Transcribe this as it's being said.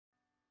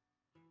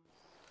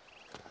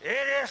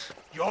Eres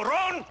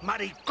llorón,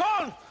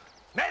 maricón.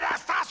 Me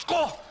das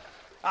asco.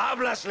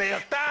 Hablas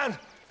lealtad,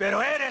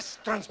 pero eres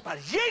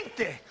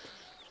transparente.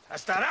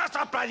 Estarás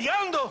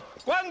aplaudiendo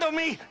cuando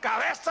mi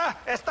cabeza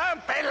está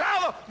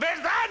empelado,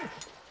 ¿verdad?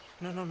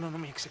 No,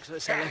 mi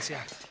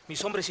excelencia.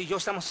 Mis hombres y yo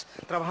estamos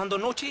trabajando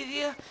noche y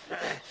día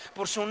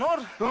por su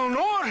honor.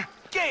 ¿Honor?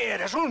 ¿Qué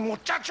eres, un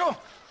muchacho?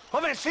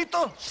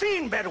 Jovencito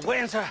sin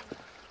vergüenza.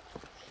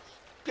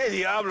 ¿Qué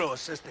diablo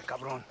es este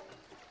cabrón?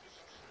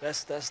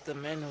 That's the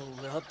man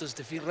who helped us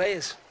defeat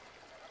Reyes.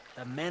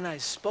 The man I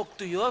spoke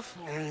to you of.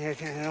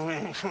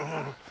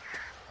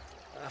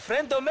 A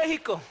friend of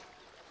Mexico.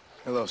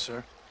 Hello,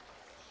 sir.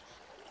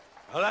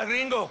 Hola,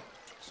 gringo.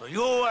 So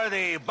you are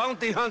the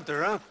bounty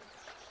hunter, huh?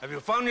 Have you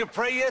found your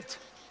prey yet?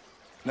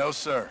 No,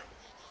 sir.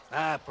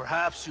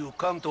 Perhaps you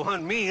come to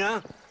hunt me,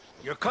 huh?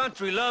 Your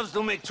country loves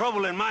to make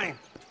trouble in mine.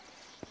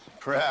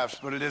 Perhaps,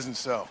 but it isn't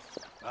so.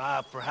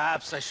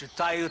 Perhaps I should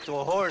tie you to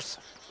a horse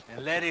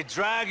and let it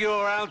drag you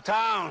around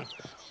town.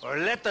 Or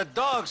let the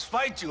dogs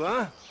fight you,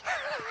 huh?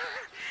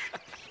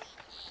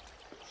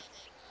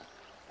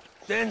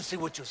 Then see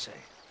what you say.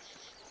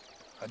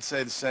 I'd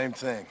say the same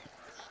thing.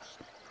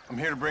 I'm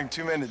here to bring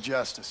two men to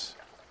justice.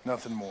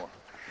 Nothing more.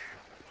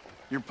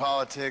 Your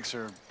politics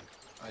or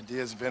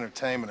ideas of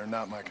entertainment are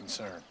not my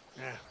concern.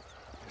 Yeah,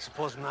 I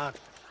suppose not.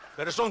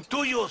 Pero son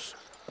tuyos.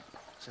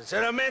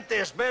 Sinceramente,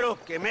 espero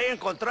que me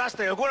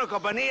encontraste alguna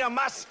compañía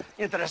más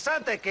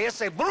interesante que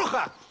esa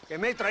bruja que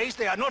me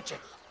traíste anoche.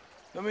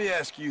 Let me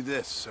ask you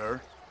this,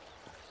 sir.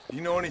 Do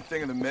you know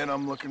anything of the men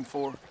I'm looking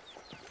for?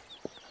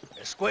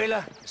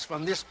 Escuella is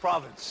from this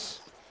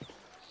province.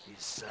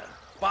 His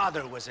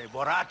father was a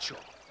borracho,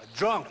 a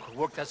drunk who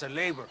worked as a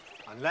laborer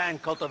on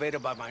land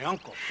cultivated by my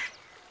uncle.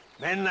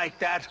 Men like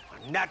that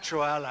are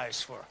natural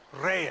allies for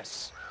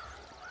Reyes.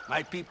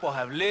 My people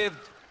have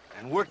lived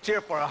and worked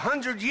here for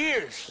 100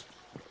 years.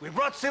 We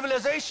brought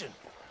civilization.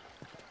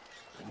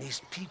 And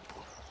these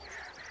people,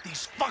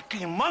 these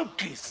fucking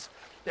monkeys,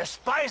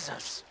 despise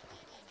us.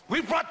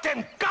 We brought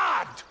them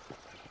God!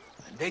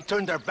 And they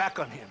turned their back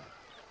on him.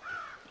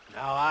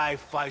 Now I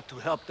fight to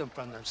help them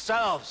from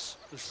themselves,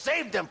 to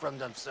save them from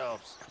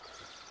themselves.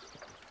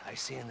 I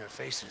see in their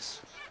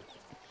faces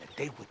that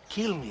they would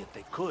kill me if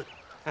they could.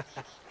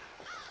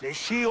 They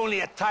see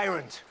only a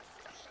tyrant.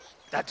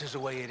 That is the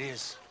way it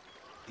is.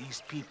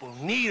 These people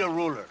need a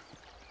ruler.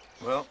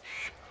 Well,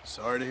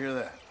 sorry to hear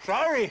that.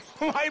 Sorry?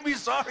 Why be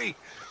sorry?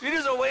 It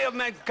is a way of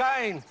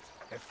mankind.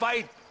 A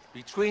fight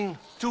between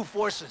two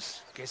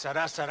forces. Que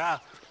será.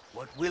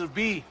 What will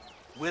be,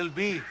 will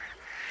be.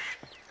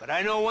 But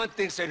I know one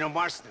thing, Senor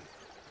Marston.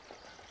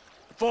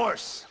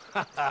 Force,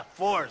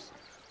 force,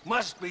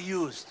 must be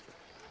used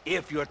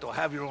if you're to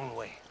have your own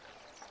way.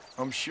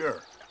 I'm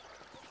sure.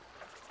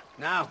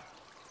 Now,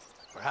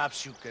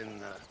 perhaps you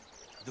can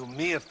do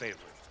me a favor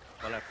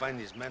while I find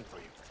these men for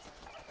you.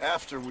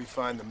 After we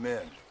find the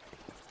men,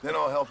 then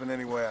I'll help in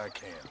any way I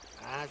can.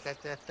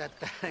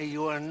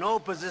 You are in no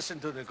position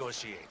to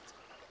negotiate.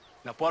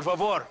 Now, por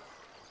favor,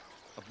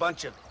 a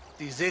bunch of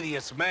these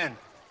idiots men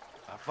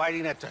are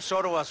fighting at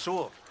Tesoro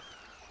Azul.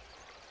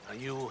 Now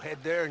you head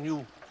there and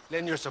you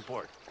lend your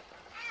support.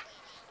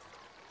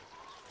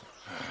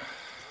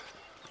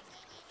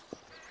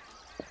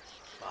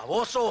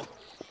 Baboso,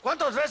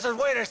 ¿cuántas veces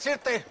voy a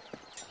decirte?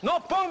 No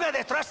ponga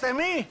detrás de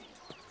mí.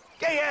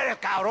 ¿Qué eres,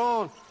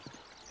 cabrón?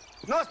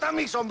 No está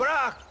mi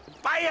sombra.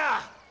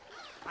 Vaya.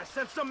 I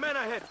sent some men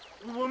ahead.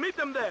 We will meet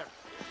them there.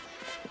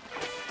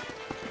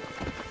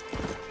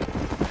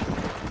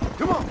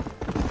 Come on!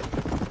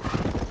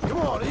 Come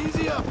on,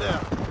 easy up there!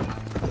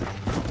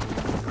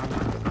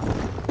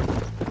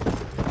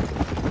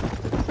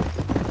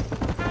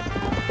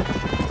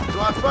 So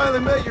I finally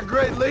met your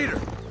great leader.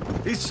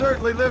 He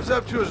certainly lives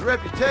up to his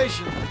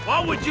reputation.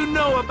 What would you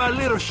know about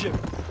leadership?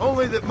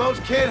 Only that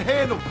most can't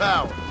handle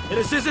power. It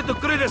is easy to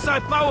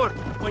criticize power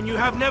when you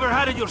have never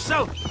had it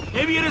yourself.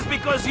 Maybe it is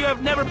because you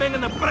have never been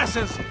in the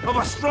presence of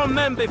a strong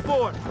man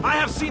before. I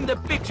have seen the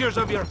pictures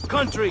of your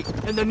country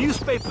in the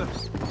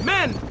newspapers.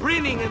 Men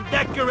breeding and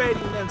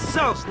decorating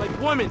themselves like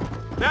women.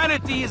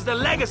 Vanity is the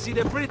legacy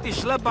the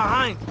British left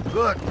behind.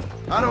 Look,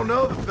 I don't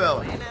know the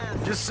fella.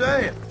 Just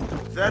saying.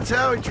 If that's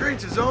how he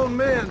treats his own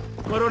men.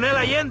 Coronel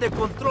Allende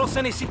controls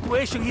any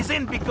situation he's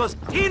in because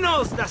he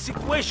knows that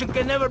situation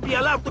can never be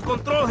allowed to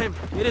control him.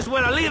 It is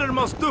what a leader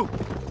must do.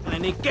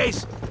 And in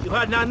case you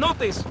had not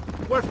noticed,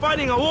 we're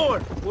fighting a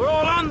war. We're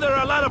all under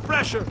a lot of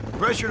pressure.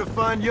 Pressure to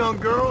find young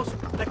girls?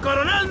 The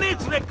Coronel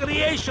needs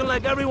recreation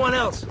like everyone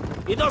else.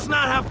 He does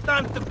not have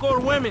time to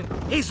court women.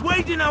 He's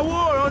waging a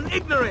war on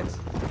ignorance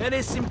and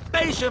is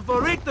impatient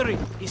for victory.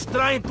 He's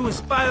trying to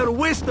inspire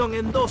wisdom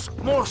in those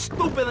more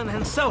stupid than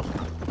himself.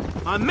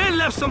 My men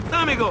left some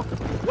time ago.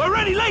 We're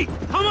already late.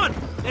 Come on,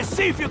 let's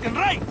see if you can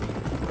write.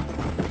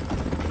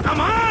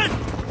 Come on!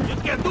 You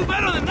can do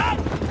better than that.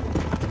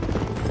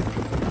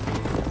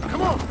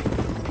 Come on!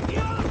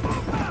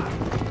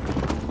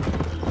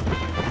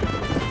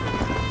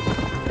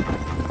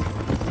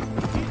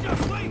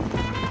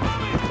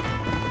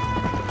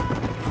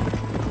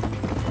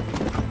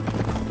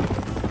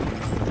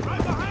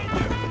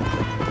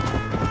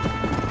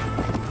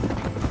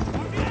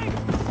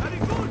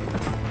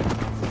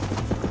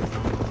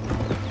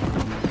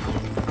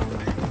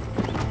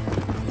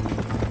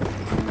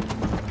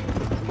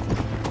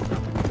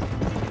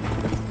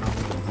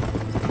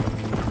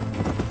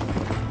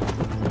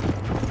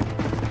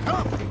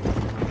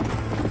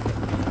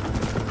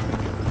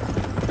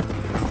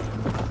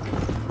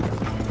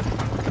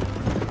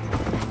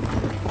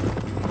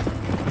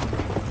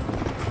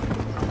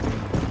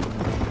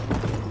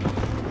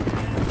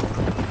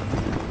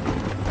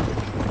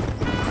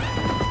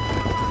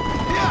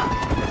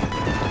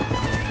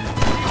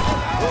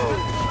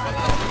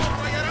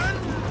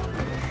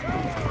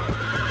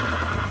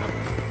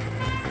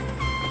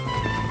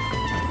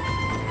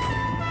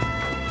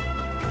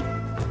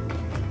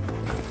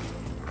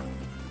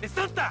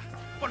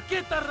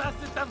 qué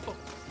tardaste tanto?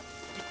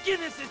 ¿Y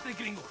quién es este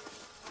gringo?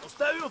 Nos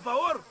debe un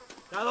favor.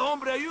 Cada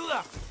hombre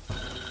ayuda.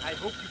 I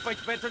hope you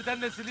fight better than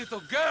this little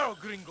girl,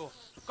 gringo.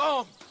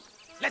 Come,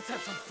 let's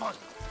have some fun.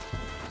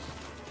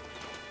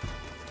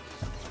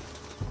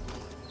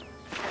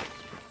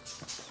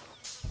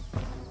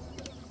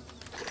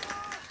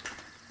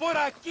 ¡Por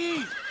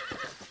aquí!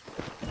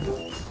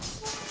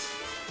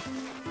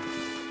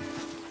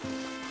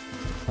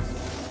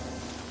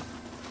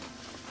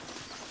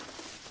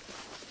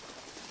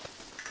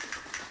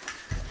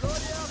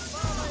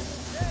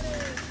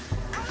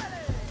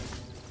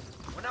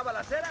 Una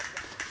balacera.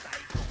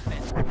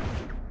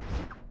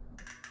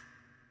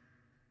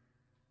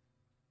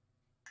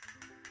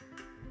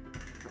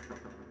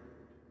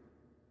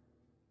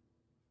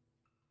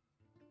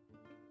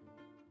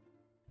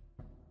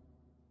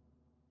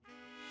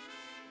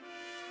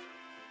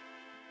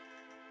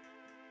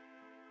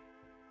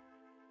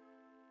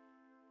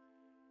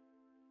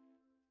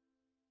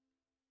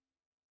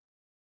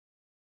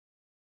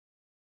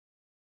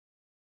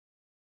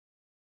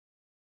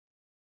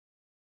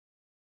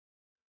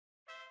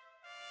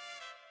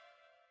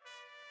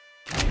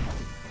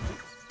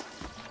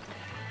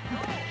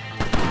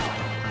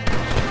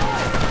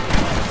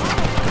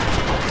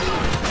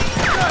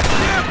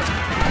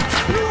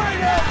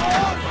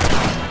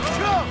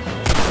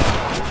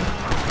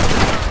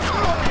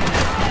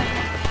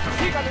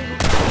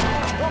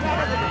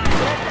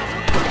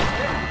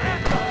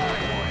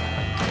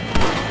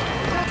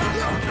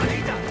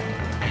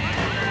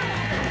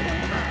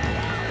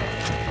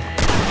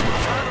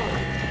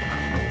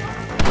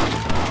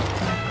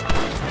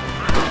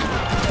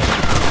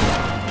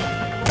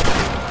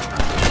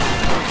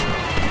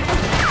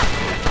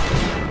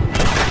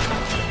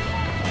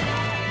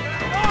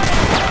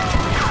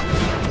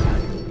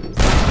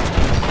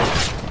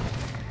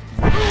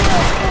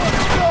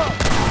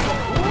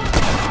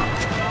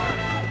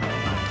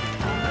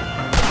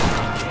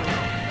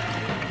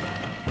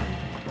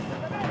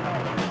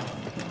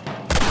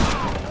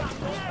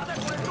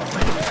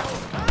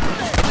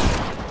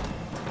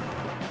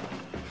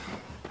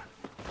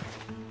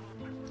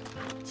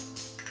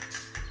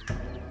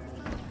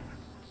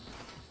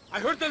 I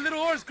heard the little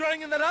horse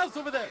crying in that house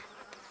over there.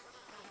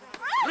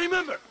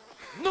 Remember,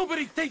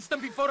 nobody takes them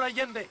before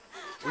Allende.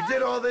 We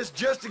did all this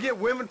just to get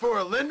women for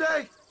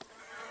Allende?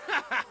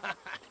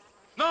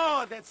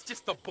 No, that's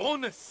just a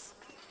bonus.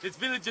 This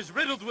village is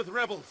riddled with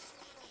rebels.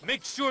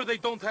 Make sure they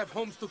don't have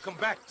homes to come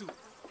back to.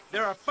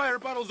 There are fire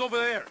bottles over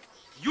there.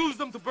 Use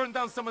them to burn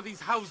down some of these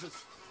houses.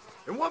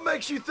 And what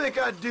makes you think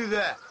I'd do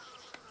that?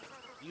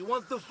 You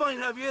want to find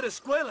Javier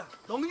Escuella,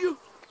 don't you?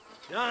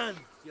 John,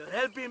 you're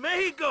helping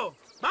Mexico.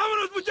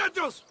 ¡Vámonos,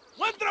 muchachos!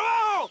 ¡Buen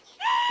trabajo!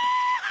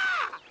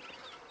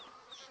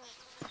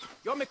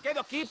 Yo me quedo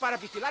aquí para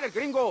vigilar el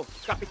gringo,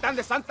 capitán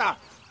de Santa.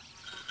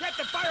 Get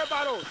the fire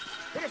bottles.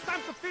 It is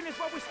time to finish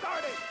what we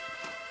started.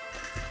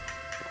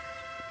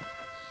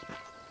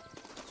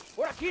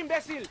 Por aquí,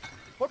 imbécil.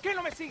 ¿Por qué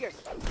no me sigues?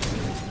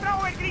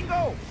 ¡Throw el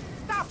gringo!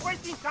 Stop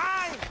wasting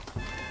time.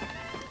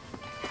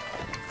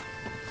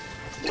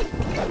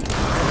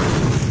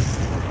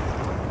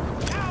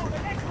 Now, the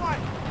next one.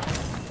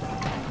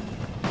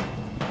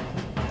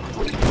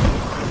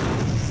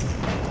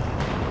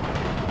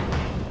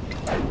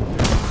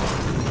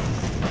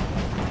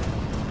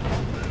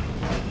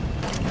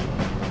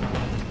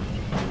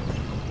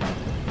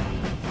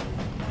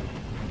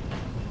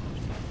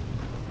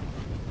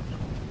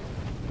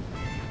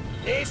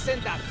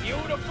 Isn't that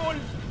beautiful?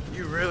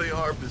 You really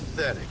are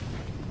pathetic.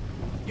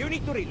 You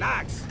need to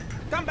relax.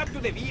 Come back to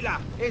the villa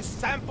and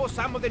sample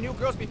some of the new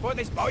girls before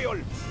they spoil.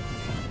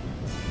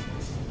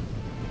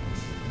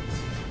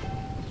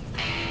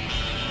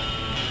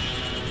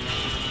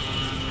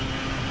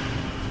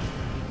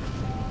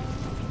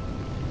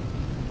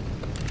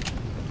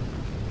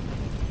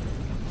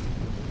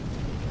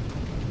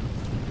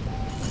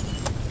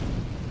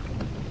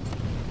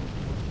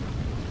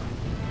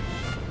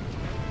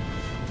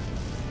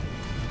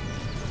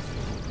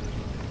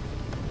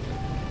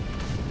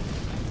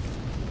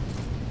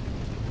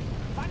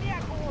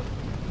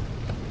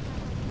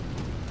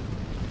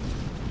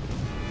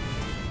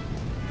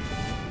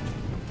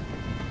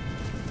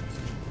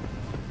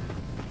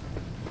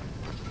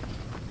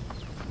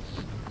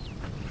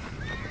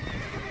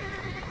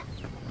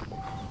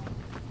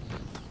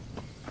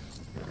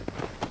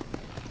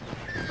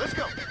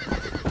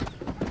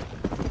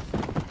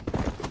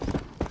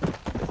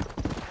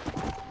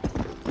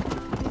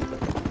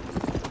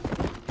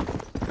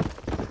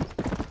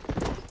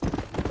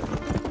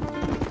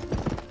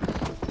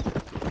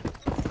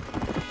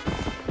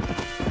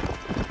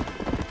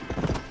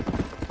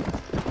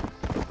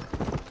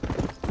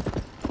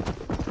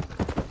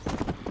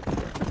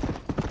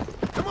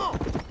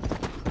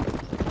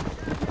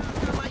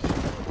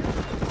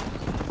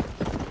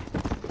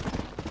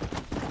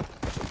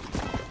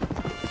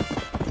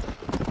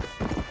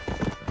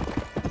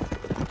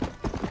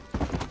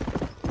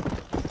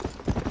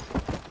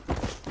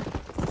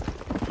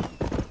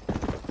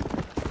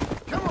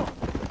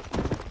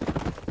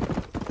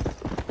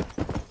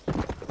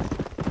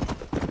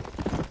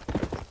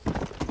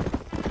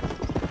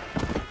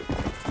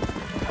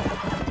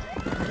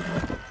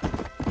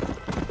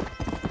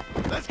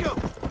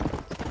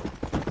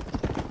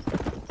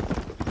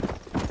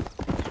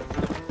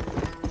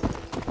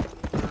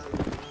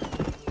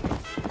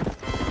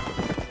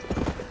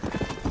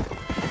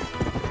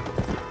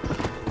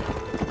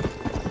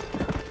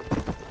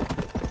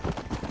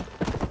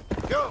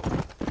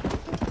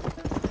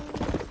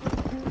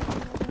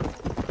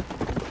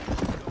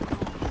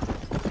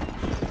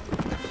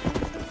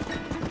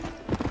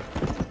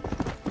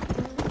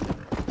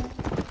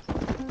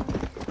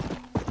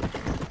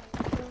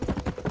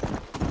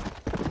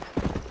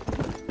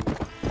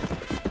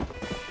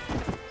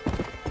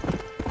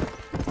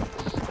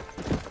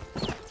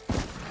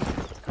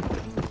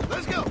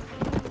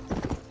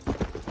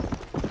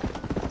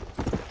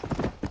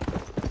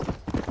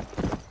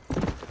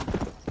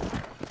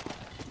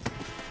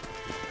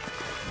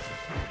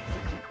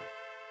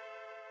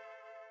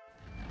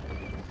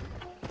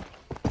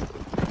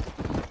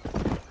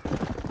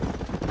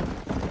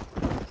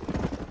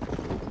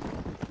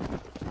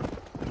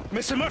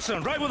 Mr.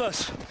 Merson, ride with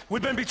us.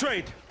 We've been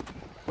betrayed.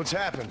 What's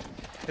happened?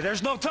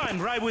 There's no time.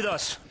 Ride with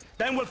us.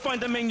 Then we'll find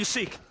the man you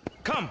seek.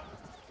 Come.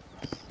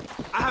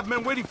 I have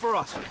men waiting for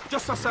us,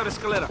 just outside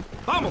Escalera.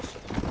 Vamos!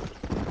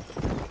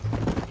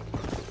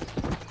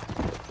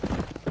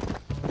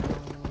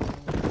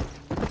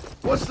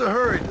 What's the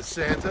hurry,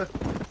 DeSanta?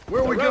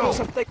 Where we The rebels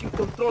going? are taking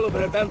control of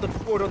an abandoned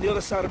fort on the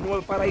other side of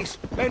Nuevo Paraíso.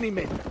 Many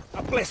men.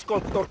 A place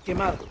called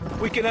Torquemada.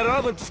 We can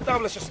allow them to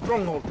establish a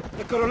stronghold.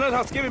 The Colonel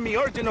has given me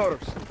urgent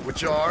orders.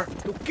 Which are?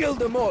 To kill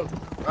them all.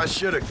 I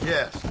should have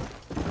guessed.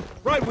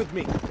 Ride with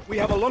me. We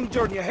have a long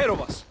journey ahead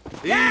of us.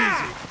 Easy.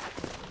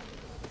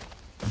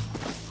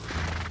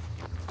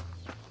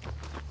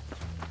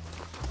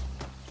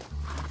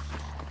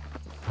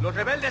 Los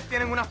rebeldes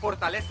tienen una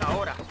fortaleza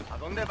ahora. ¿A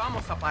dónde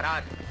vamos a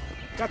parar?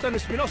 Captain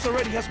Espinosa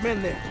already has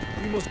men there.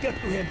 We must get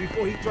to him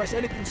before he tries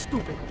anything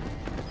stupid.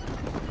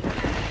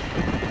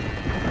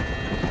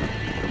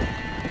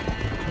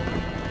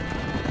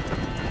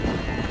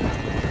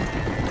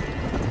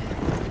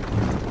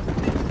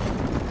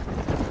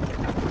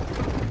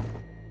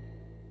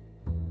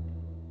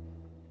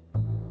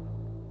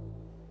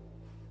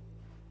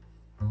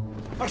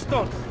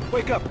 Arston,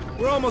 wake up.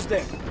 We're almost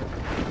there.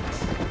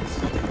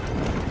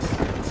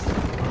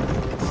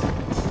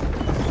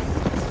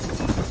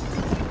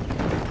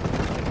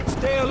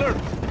 Stay alert.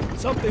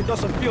 Something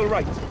doesn't feel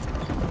right.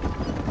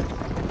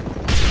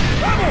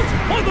 Vamos!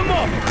 Hold them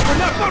off! We're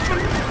not far from...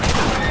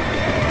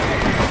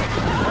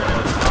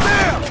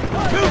 Damn!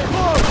 Too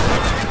close!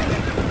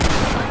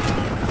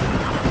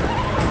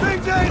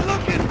 Things ain't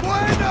looking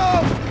bueno!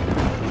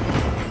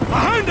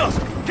 Behind us!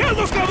 Kill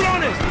those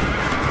cabrones!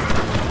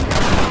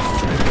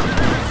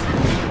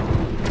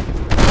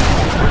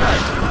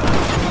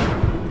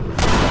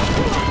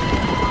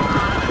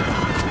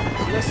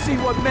 Let's see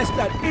what mess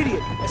that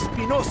idiot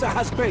Espinosa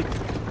has made.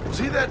 Was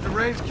he that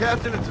deranged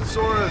captain at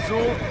Tesoro Azul?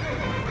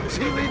 Is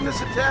he leading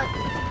this attack?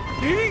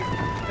 He?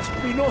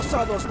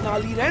 Espinosa does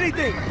not lead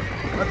anything.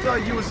 I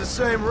thought you was the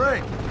same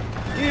rank.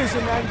 He is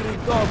an angry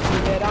dog we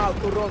let out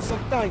to run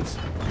sometimes.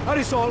 That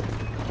is all.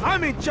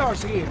 I'm in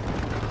charge here.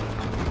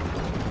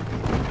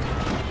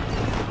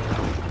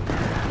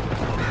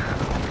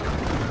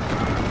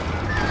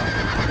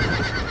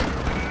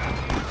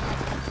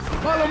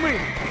 Follow me.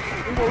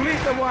 We will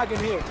leave the wagon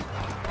here.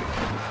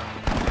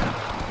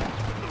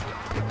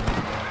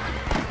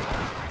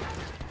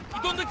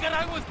 ¿Dónde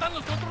carajo están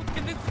los otros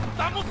que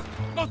necesitamos?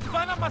 ¡Nos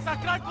van a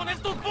masacrar con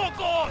estos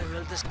pocos!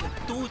 Rebeldes que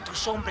tú y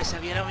tus hombres se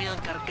habían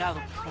encargado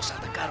nos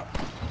atacaron.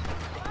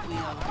 Ten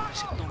cuidado con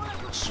ese tono de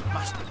voz.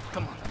 Basta.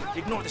 Come on.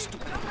 Ignore the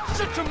stupid.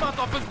 Shut your mouth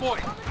off his boy!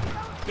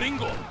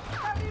 Gringo,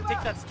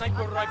 take that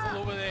sniper rifle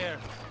over there.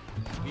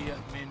 We have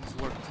men's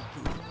work to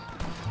do.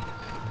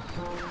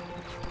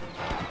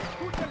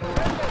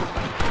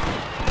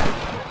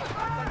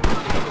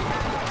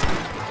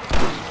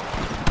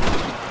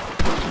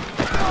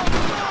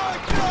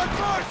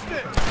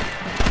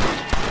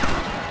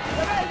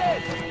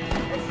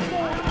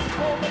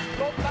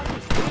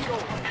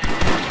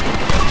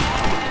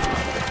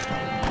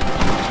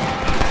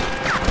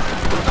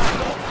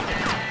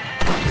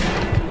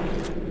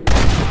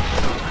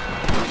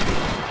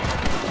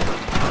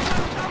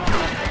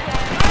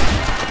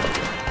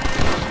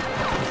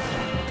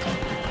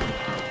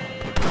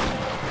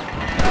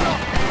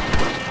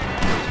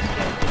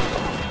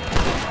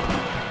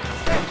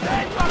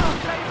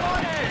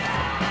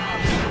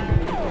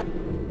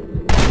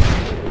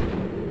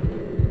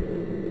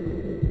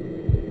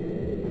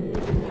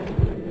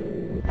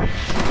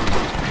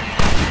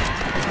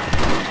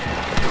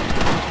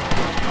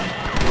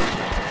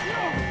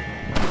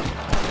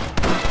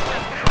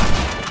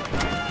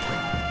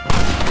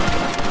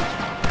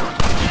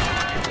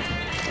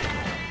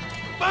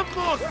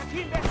 ¡Vamos!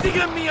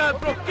 ¡Síganme al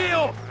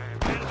bloqueo!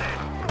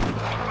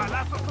 ¡Los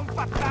balazos son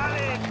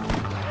fatales!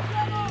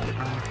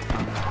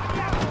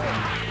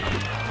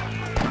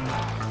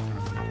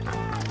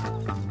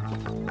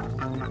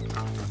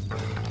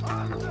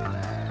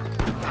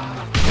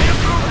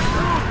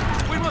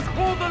 We must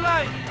hold the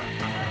line!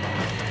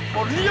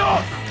 ¡Por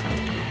Dios!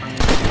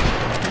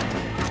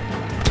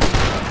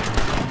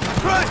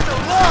 Christ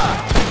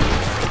alive!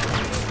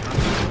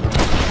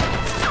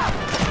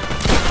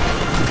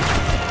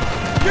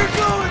 You're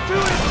going to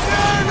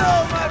Inferno,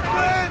 my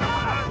friend!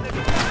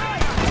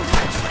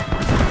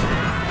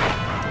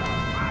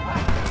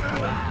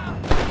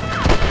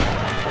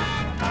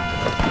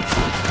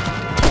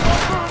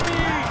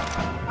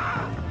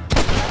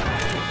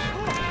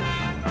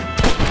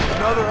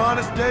 Another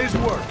honest day's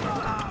work.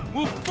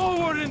 Move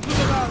forward into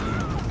the valley!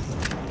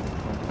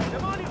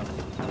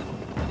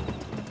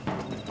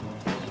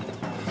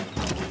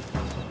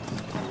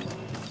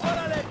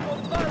 ¡Órale,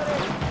 compadre!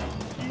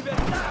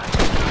 ¡Libertad!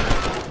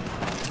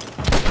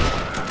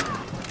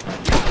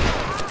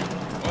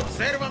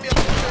 Observa mi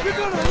You're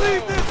gonna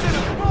leave this in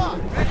a spot!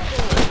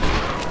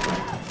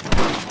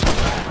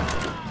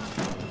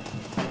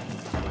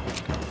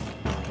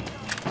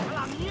 ¡A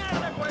la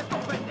mierda con estos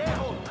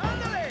pendejos!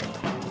 ¡Ándale!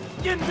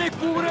 ¿Quién me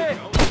cubre?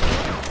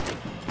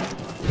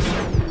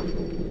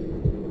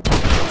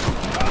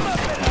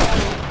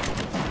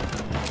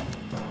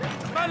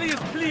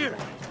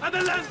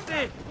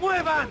 ¡Adelante!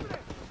 ¡Muevan!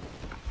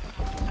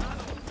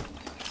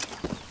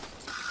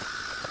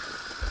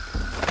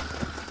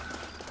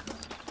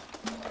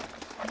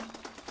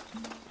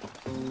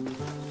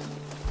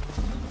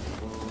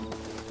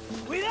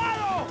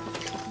 ¡Cuidado!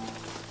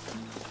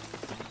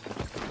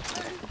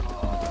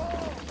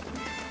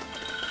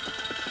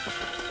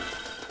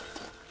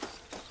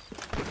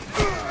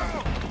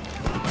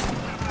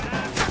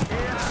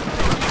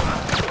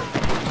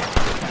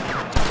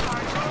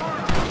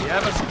 We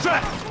have us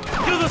trapped!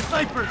 Kill the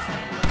snipers!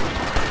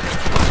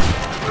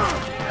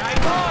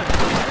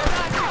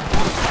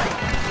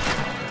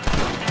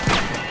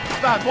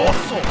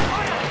 ¡Baboso!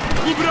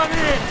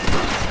 ¡Cúbrame!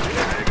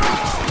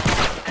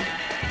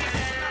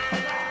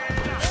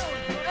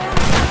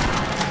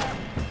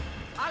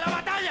 ¡A la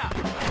batalla!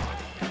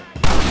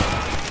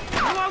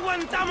 ¡No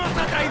aguantamos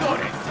a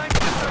traidores!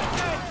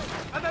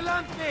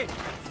 ¡Adelante!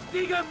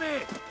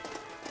 ¡Síganme!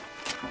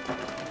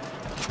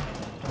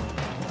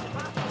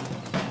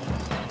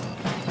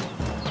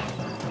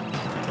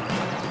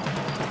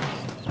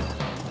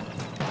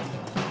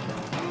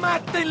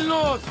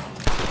 ¡Mátenlos!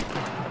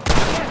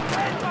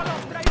 ¡Respeto a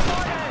los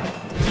traidores!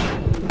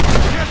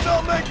 Guess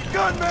I'll make a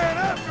gunman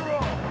after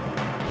all!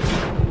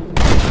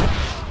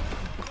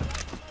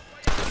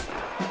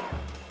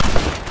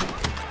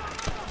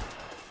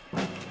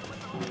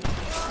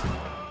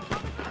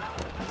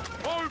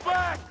 ¡Hold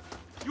back!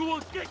 You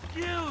will get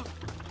killed!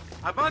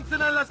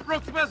 ¡Avancen a las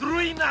próximas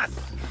ruinas!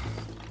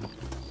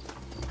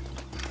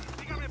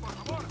 Dígame, por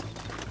favor.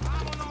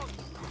 ¡Vámonos!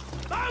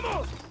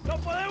 ¡Vamos! ¡No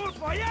podemos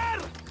fallar!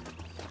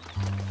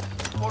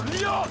 ¡Por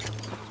Dios!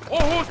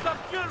 ¡Ojos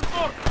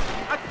abiertos!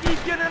 ¡Aquí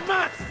tienen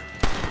más!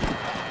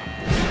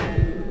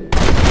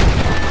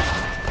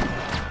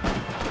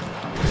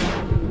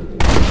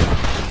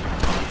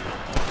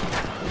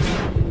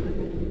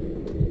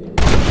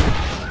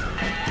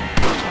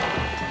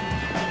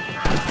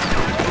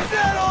 Is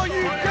that all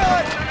you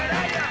got?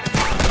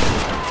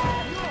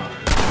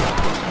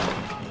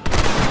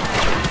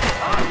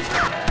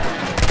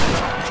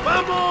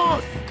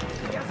 ¡Vamos!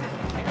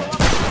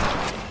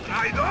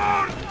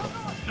 ¡Traidor!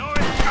 ¡No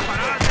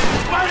escaparás!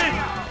 ¡Paren!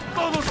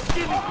 ¡Todos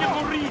tienen que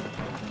morir!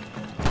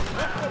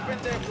 ¡Loco,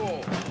 pendejo!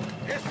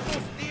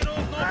 ¡Estos tiros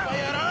no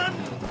fallarán!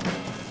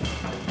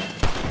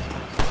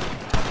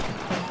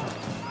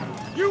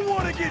 You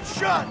want to get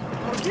shot!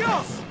 ¡Por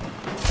Dios!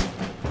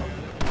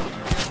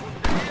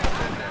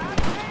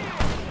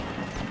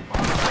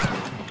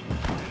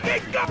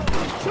 ¡Venga!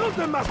 ¡Shoot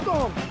them,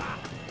 bastón!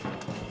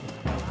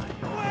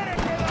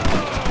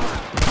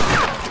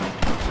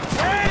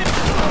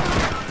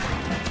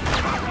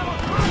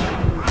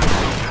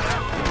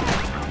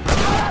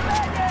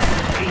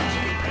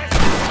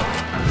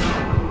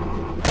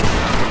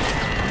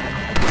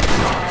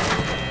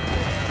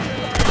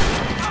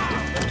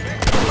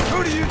 Who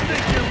do you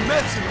think you're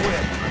messing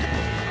with?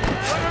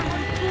 What are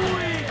you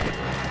doing?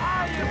 I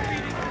am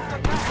beating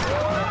this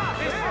attack!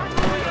 This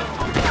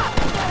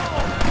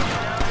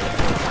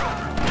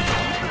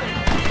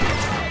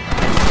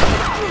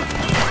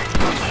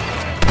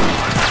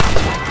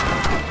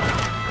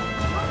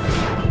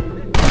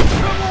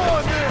Come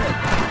on, man!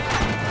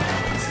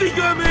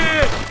 ¡sígame!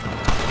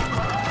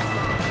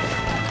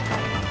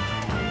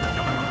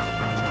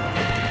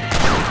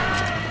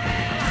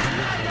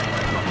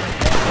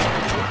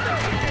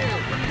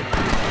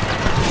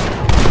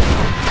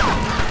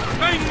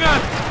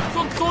 ¡Vengan!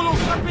 ¡Son solo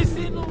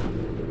campesinos!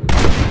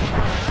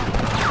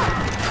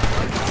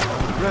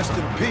 Rest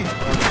in peace,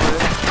 brother.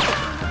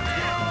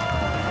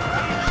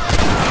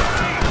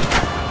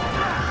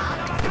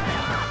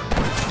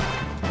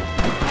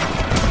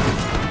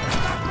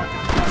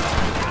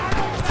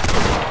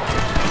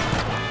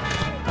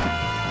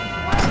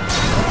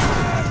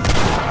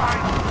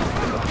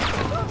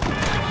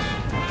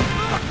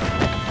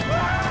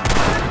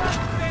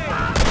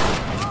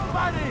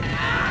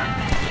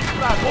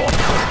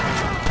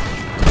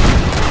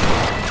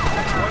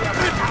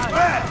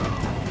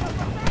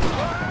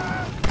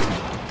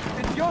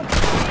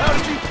 How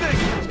did you think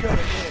it was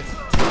gonna end?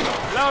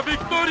 ¡La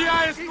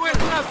victoria es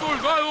nuestra,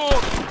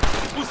 soldados!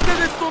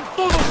 ¡Ustedes son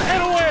todos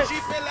héroes!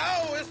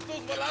 ¡Chipelao!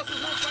 ¡Estos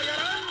balazos no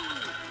fallarán!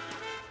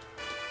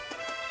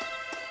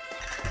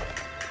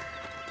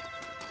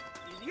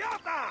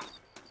 ¡Idiota!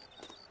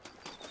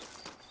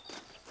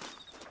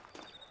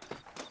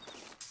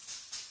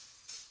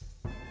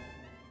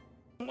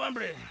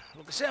 Hombre,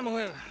 lo que sea,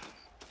 mujer.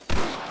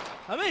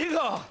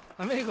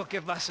 Amigo,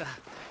 ¿qué pasa?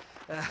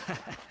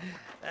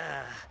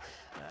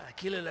 A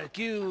killer like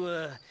you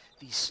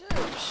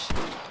deserves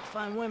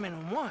fine women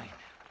and wine.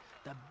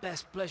 The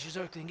best pleasures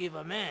Earth can give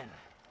a man.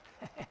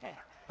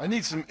 I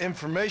need some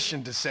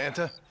information,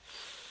 DeSanta.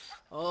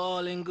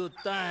 All in good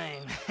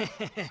time.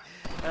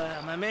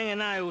 My man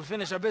and I will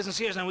finish our business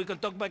here and we can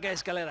talk back at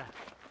Escalera.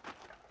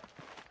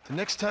 The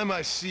next time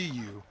I see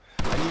you,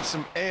 I need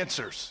some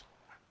answers,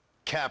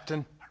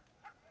 Captain.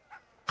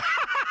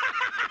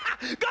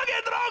 Go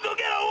get drunk, go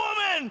get a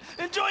woman!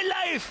 Enjoy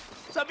life!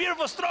 It's a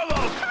beautiful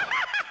struggle!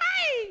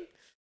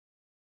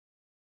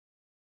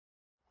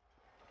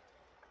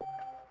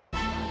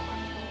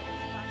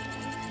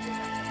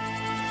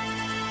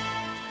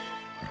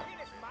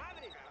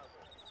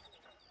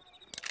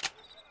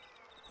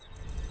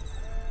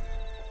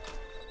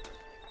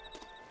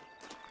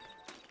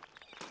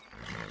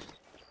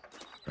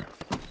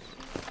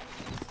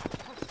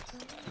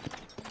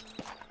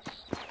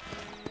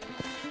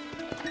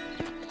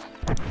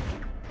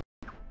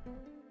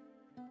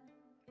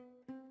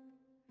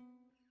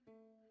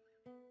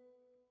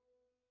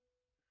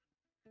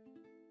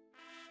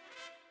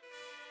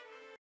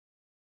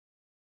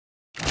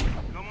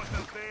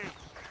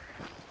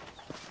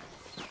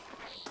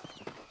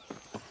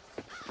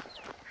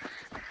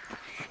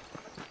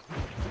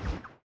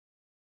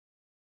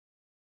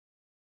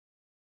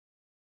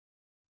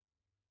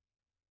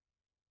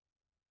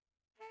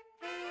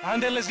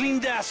 Ándeles,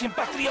 lindas y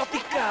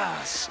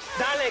patrióticas.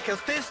 Dale, que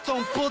ustedes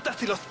son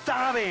putas y lo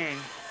saben.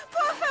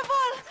 Por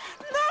favor,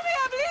 no me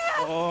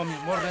obligues. Oh, mi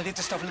amor, nadie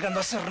te está obligando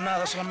a hacer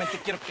nada. Solamente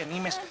quiero que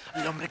animes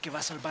al hombre que va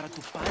a salvar a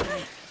tu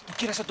padre. ¿Tú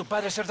quieres a tu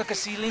padre, cierto que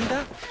sí,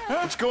 linda? ¿Ah?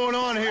 What's going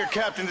on here,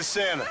 Captain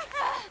DeSanta?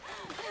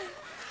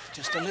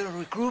 Just a little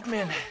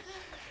recruitment.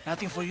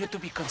 Nothing for you to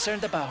be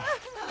concerned about.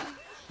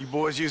 You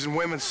boys using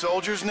women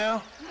soldiers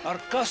now? Our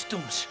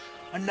costumes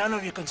are none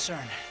of your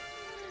concern.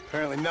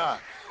 Apparently not.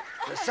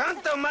 ¡De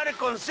santo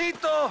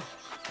mariconcito!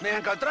 ¿Me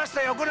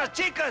encontraste algunas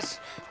chicas?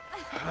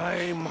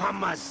 Ay,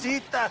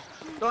 mamacita,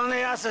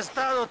 ¿dónde has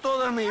estado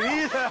toda mi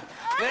vida?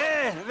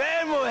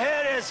 Ven,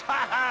 mujeres,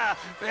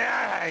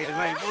 ay,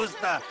 me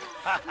gusta.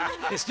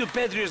 These two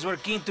patriots were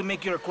keen to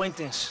make your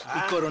acquaintance,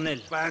 el coronel.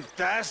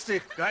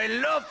 Fantastic, I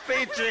love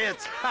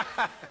patriots.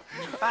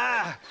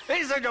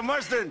 Hey, Sergeant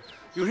Marston,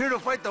 you here to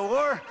fight the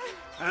war?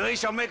 And we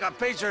shall make a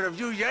patriot of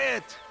you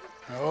yet.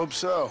 I hope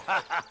so.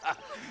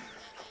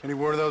 Any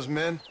word of those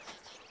men?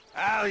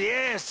 Oh,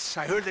 yes,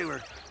 I heard they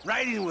were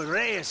riding with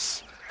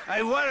Reyes.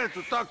 I wanted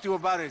to talk to you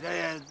about it.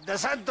 De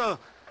Santo,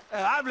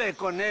 hable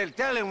con él.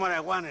 Tell him what I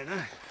wanted,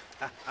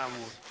 huh?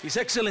 His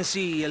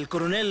Excellency, el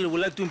coronel,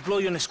 would like to employ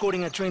you in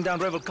escorting a train down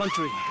rebel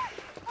country.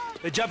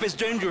 The job is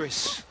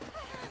dangerous,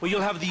 but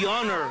you'll have the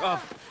honor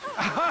of...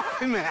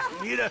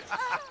 Mira.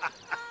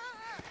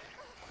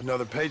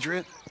 Another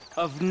patriot?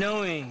 of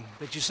knowing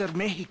that you served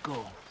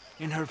Mexico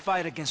in her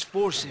fight against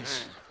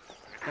forces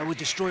that would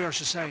destroy our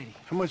society.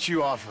 How much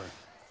you offering?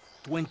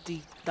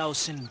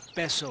 20,000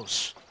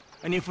 pesos.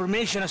 And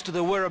information as to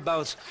the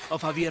whereabouts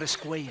of Javier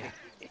Escuella.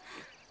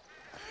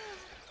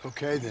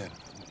 Okay, then.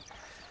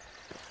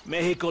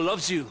 Mexico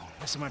loves you,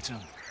 Mr. Martin.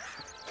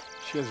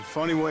 She has a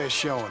funny way of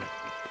showing it.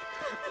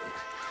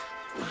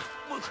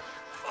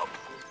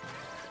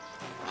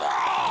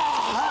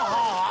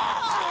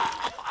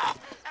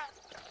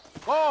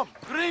 Come,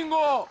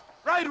 gringo!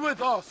 Ride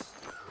with us!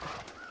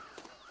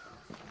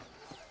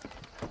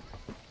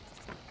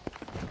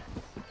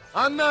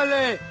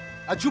 Ándale!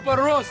 A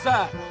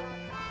Chuparrosa!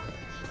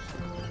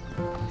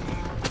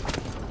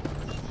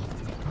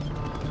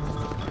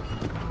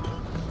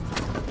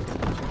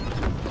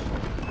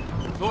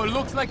 So it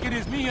looks like it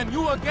is me and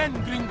you again,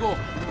 gringo.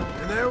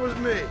 And there was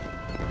me,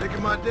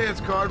 thinking my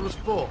dance card was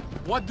full.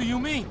 What do you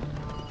mean?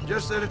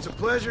 Just that it's a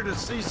pleasure to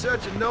see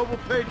such a noble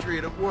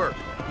patriot at work.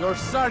 Your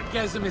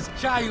sarcasm is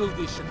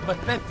childish and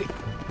pathetic.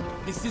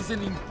 This is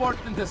an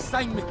important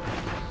assignment.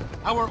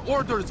 Our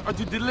orders are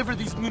to deliver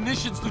these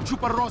munitions to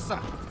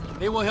Chuparrosa.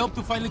 They will help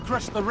to finally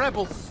crush the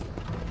rebels.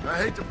 I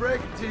hate to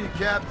break it to you,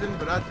 Captain,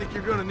 but I think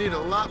you're gonna need a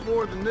lot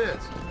more than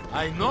this.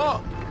 I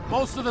know.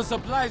 Most of the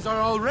supplies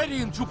are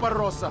already in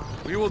Chuparrosa.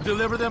 We will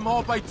deliver them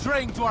all by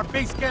train to our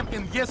base camp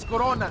in 10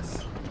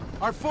 Coronas.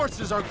 Our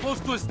forces are close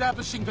to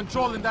establishing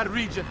control in that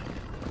region.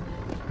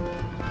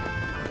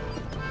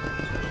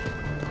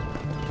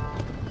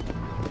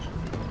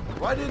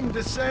 Why didn't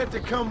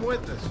DeSanta come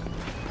with us?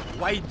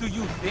 Why do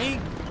you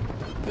think?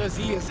 Because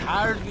he is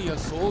hardly a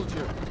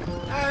soldier.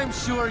 I'm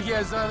sure he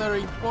has other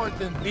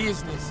important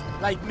business,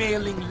 like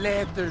mailing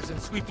letters and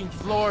sweeping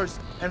floors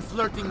and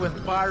flirting with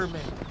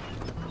barmen.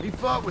 He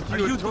fought with Are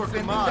you you at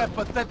defending Torquemada. that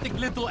pathetic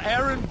little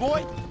errand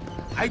boy?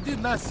 I did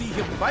not see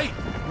him fight.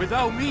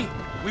 Without me,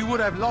 we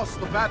would have lost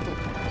the battle.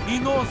 He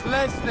knows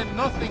less than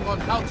nothing on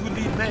how to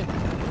lead men.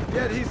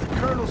 Yet he's the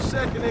colonel's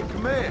second in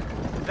command.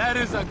 That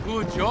is a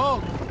good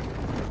joke.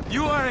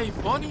 You are a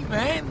funny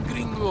man,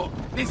 gringo.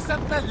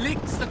 DeSanta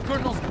licks the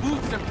colonel's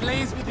boots and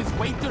plays with his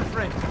waiter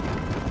friend.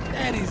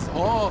 That is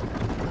all.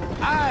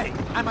 I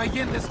am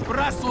Allende's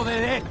brazo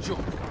derecho,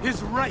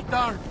 his right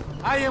arm.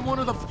 I am one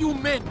of the few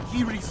men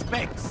he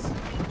respects.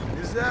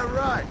 Is that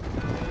right?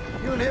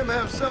 You and him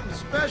have something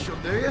special,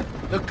 do you?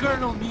 The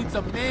colonel needs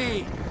a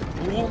maid,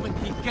 a woman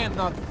he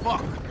cannot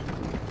fuck.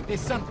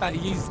 DeSanta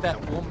is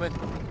that woman.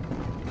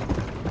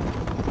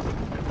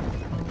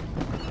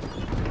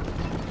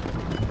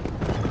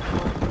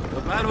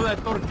 The battle at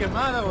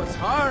Torquemada was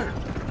hard,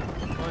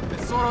 but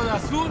Tesoro de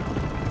Azul,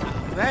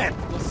 that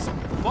was some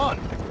fun.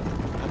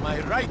 Am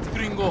I right,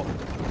 gringo?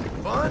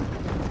 Fun?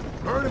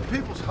 Burning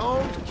people's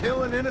homes,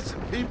 killing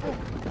innocent people?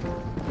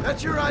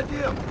 That's your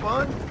idea of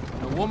fun?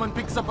 A woman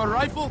picks up a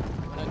rifle,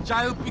 and a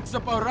child picks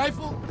up a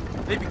rifle,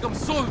 they become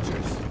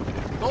soldiers.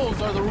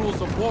 Those are the rules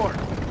of war.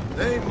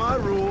 They ain't my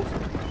rules.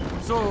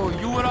 So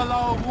you would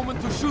allow a woman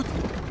to shoot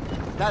you?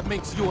 That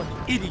makes you an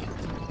idiot.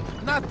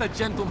 Not a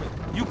gentleman.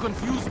 You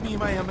confuse me,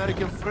 my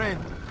American friend.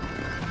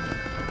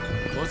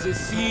 Does it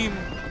seem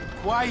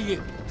quiet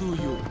to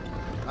you?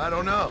 I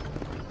don't know.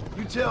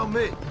 You tell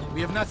me.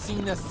 We have not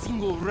seen a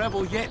single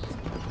rebel yet.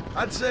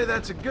 I'd say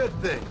that's a good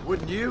thing,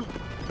 wouldn't you?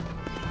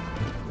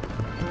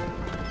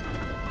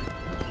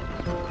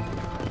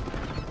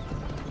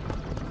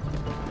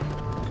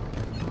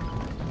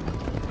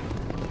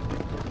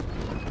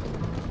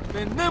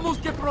 Tenemos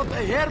que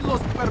proteger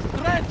los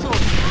pertrechos.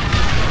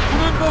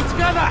 ¡Una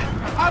emboscada!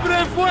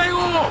 ¡Abre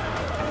fuego!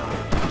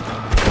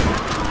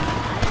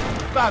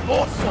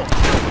 ¡Baboso!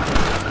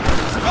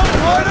 I'm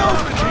right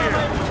over here!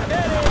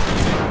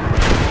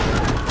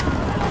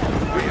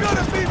 We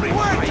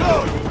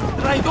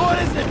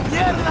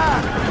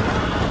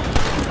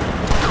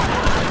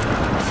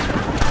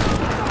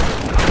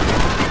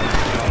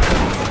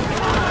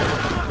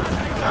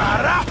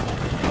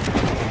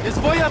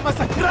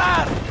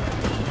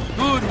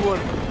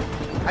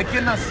I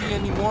cannot see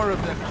any more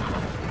of them.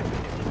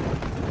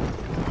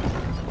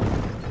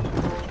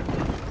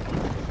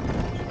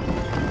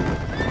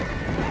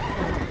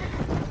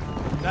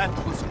 That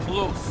was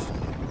close.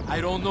 I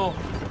don't know.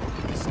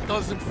 This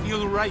doesn't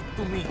feel right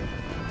to me.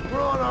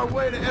 We're on our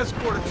way to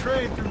escort a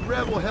train through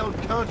rebel-held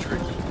country.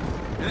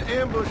 An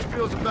ambush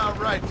feels about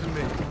right to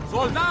me.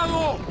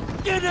 ¡Soldado!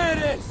 ¿Quién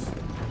eres?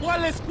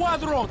 ¿Cuál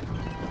escuadrón?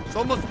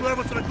 Somos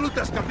nuevos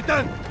reclutas,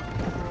 capitán.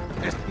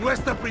 Es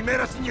nuestra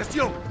primera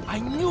asignación. I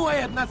knew I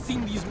had not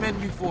seen these men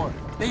before.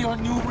 They are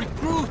new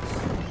recruits.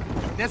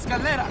 In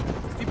Escalera,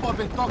 people have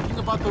been talking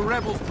about the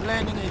rebels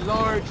planning a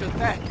large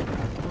attack.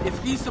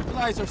 If these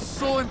supplies are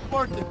so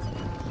important,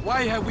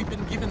 why have we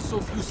been given so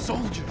few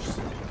soldiers?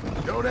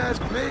 Don't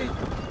ask me.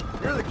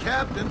 You're the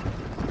captain.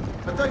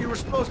 I thought you were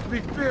supposed to be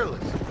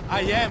fearless.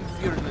 I am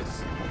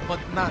fearless, but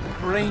not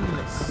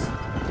brainless.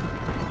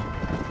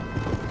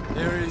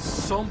 There is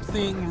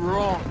something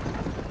wrong.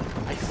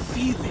 I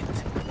feel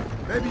it.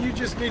 Maybe you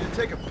just need to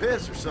take a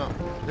piss or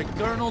something. The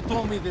colonel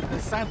told me that the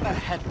Santa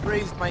had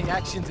praised my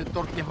actions at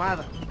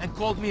Torquemada and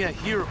called me a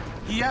hero.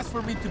 He asked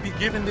for me to be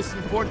given this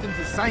important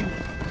assignment.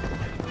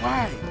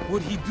 Why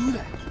would he do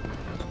that?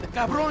 The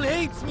cabron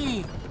hates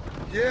me.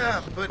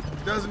 Yeah, but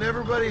doesn't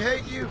everybody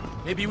hate you?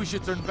 Maybe we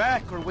should turn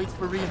back or wait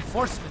for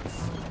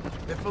reinforcements.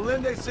 If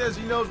Allende says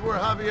he knows where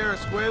Javier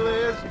Escuella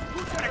is...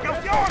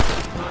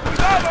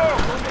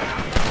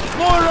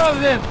 More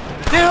of them!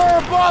 They are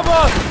above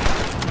us!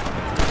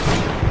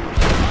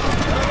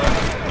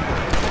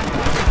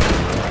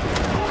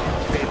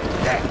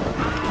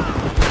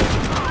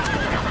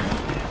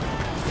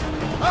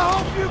 I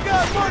hope you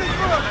got money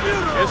for a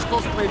funeral!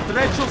 Estos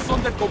pertrechos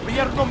son del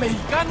Gobierno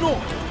Mexicano!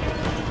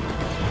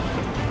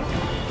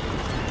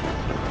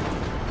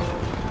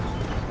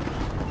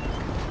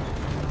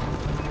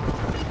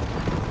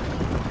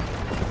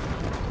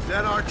 Is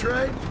that our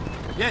train?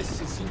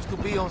 Yes, it seems to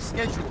be on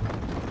schedule.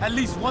 At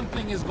least one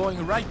thing is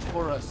going right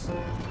for us.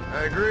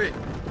 I agree.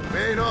 We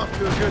ain't off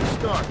to a good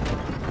start.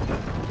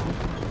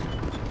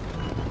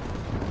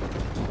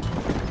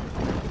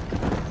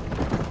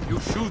 You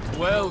shoot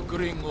well,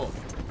 gringo.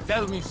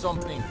 Tell me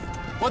something.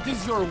 What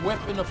is your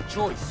weapon of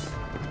choice?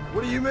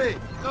 What do you mean?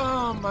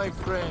 Come, my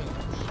friend.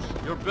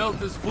 Your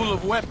belt is full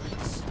of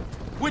weapons.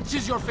 Which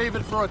is your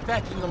favorite for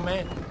attacking a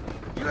man?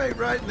 You ain't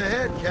right in the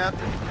head,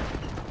 Captain.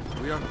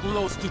 We are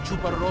close to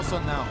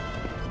Chuparrosa now.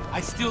 I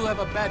still have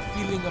a bad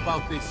feeling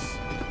about this.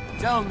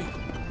 Tell me,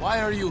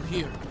 why are you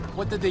here?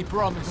 What did they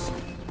promise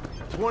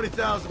you?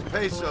 20,000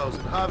 pesos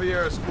in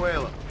Javier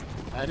Escuella.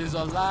 That is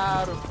a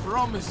lot of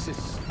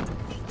promises.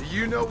 Do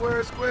you know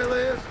where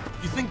Escuella is?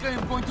 You think I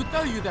am going to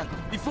tell you that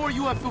before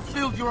you have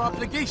fulfilled your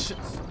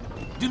obligations?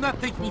 Do not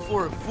take me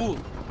for a fool.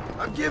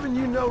 I've given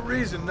you no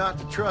reason not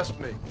to trust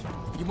me.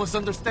 You must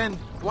understand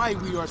why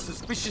we are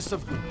suspicious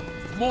of you.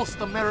 Most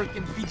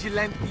American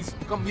vigilantes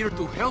come here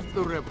to help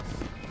the rebels.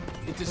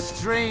 It is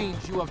strange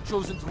you have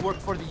chosen to work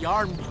for the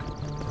army.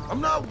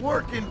 I'm not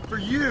working for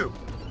you.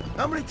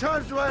 How many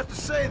times do I have to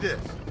say this?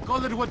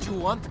 Call it what you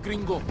want,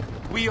 gringo.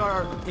 We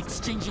are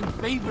exchanging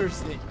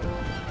favors then.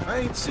 I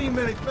ain't seen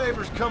many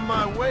favors come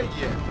my way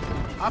yet.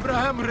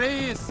 Abraham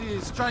Reyes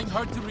is trying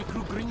hard to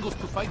recruit gringos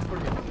to fight for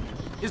him.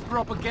 His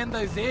propaganda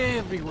is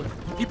everywhere.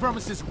 He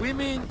promises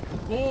women,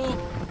 gold,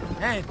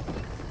 and,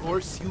 of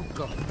course, you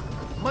come.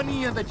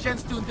 Money and the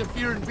chance to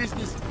interfere in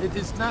business that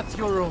is not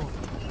your own.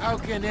 How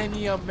can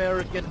any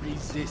American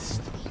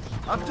resist?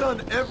 I've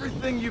done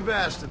everything you've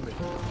asked of me.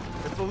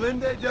 If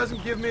Allende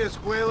doesn't give me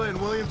Escuella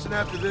and Williamson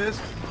after this,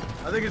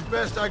 I think it's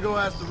best I go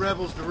ask the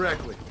rebels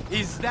directly.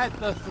 Is that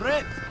the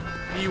threat?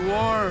 Be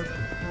warned.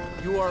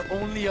 You are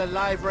only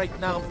alive right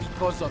now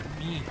because of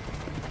me.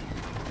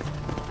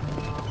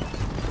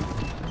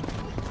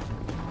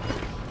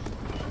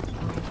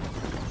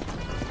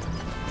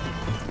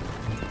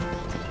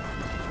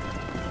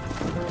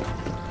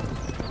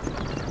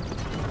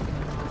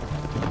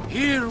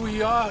 Here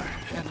we are,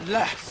 at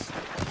last.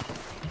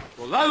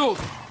 Soldados,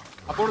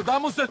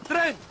 abordamos el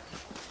tren.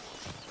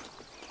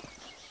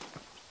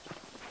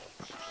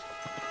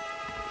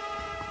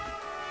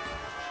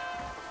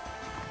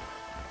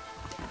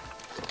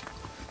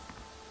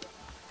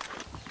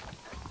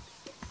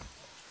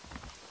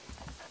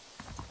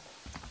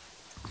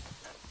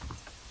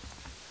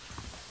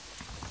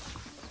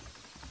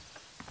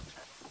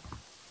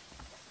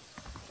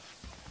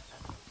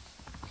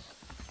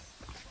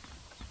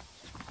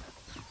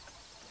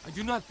 I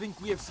do not think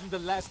we have seen the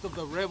last of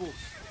the rebels.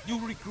 New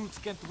recruits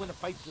can't win a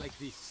fight like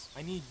this.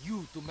 I need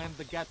you to man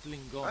the Gatling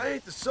gun. I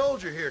ain't the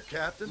soldier here,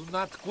 Captain. Do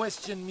not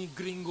question me,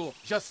 gringo.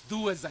 Just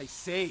do as I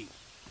say.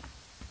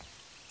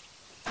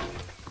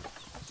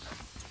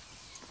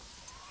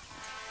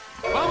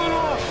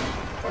 ¡Vámonos!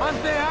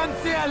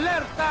 ¡Manténganse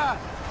alerta!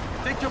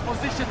 Take your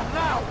position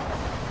now!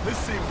 This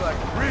seems like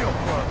real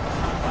fun.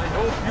 I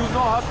hope you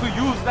know how to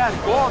use that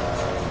gun.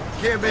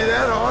 Can't be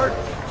that hard.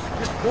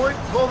 Just point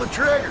and pull the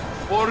trigger.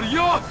 Por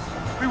Dios!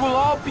 We will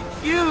all be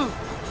killed!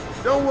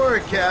 Don't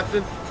worry,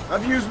 Captain.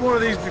 I've used one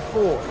of these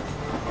before.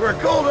 For a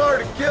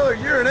cold-hearted killer,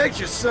 you're an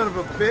anxious son of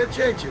a bitch,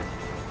 ain't you?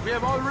 We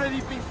have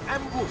already been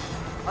ambushed.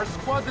 Our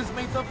squad is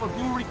made up of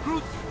new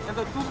recruits, and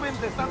the two men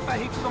that Santa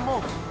hates the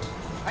most.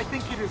 I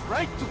think it is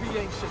right to be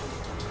anxious.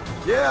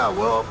 Yeah,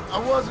 well, I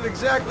wasn't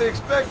exactly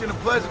expecting a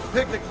pleasant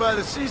picnic by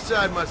the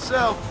seaside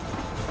myself.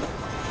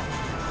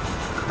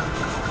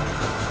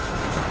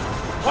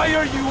 Why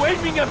are you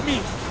aiming at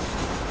me?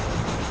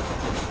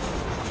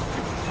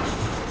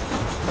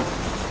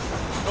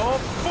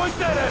 Don't point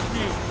that at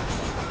me!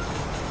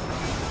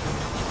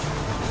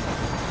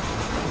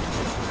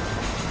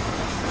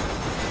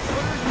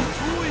 What are you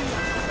doing?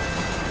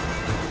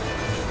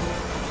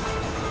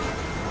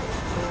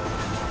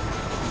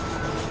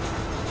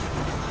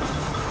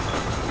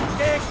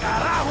 ¿Qué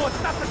carajo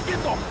estás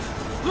haciendo?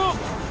 Look!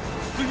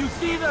 Do you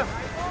see them?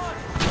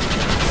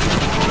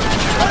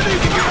 I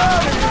need to get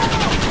out of here!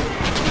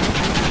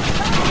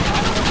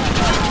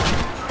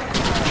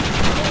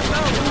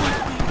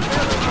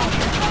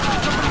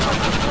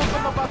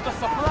 About the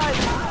supply.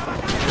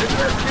 They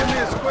just give me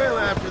a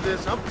Escuella after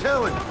this, I'm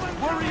telling you.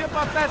 Worry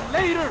about that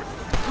later.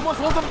 You must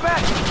hold them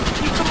back.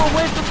 Keep them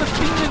away from the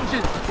steam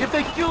engine. If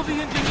they kill the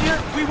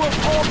engineer, we will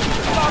all be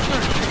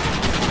slaughtered.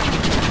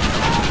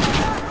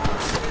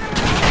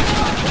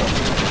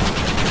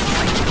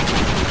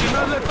 Do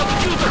not let them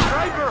kill the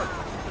driver.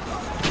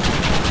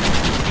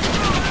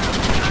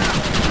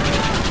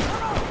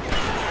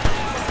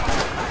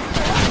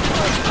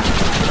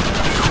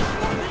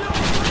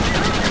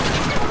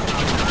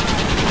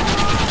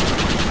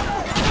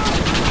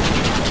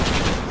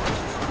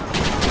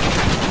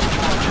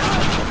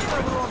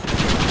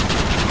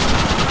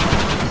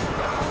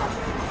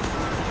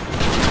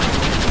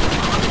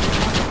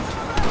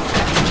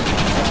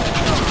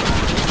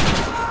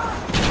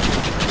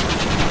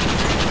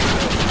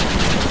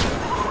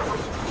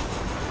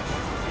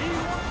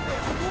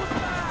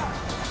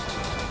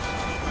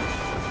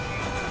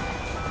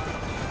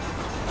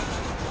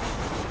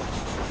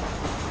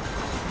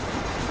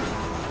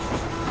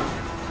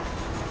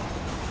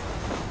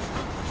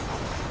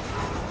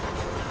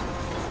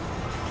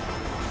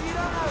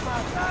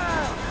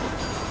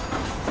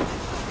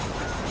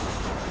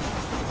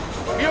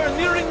 We are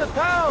nearing the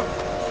town!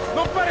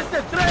 No pares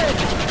el tren!